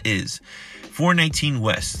address is 419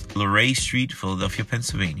 West Luray Street, Philadelphia,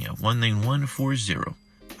 Pennsylvania, 19140.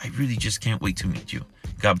 I really just can't wait to meet you.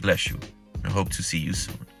 God bless you. I hope to see you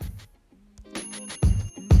soon.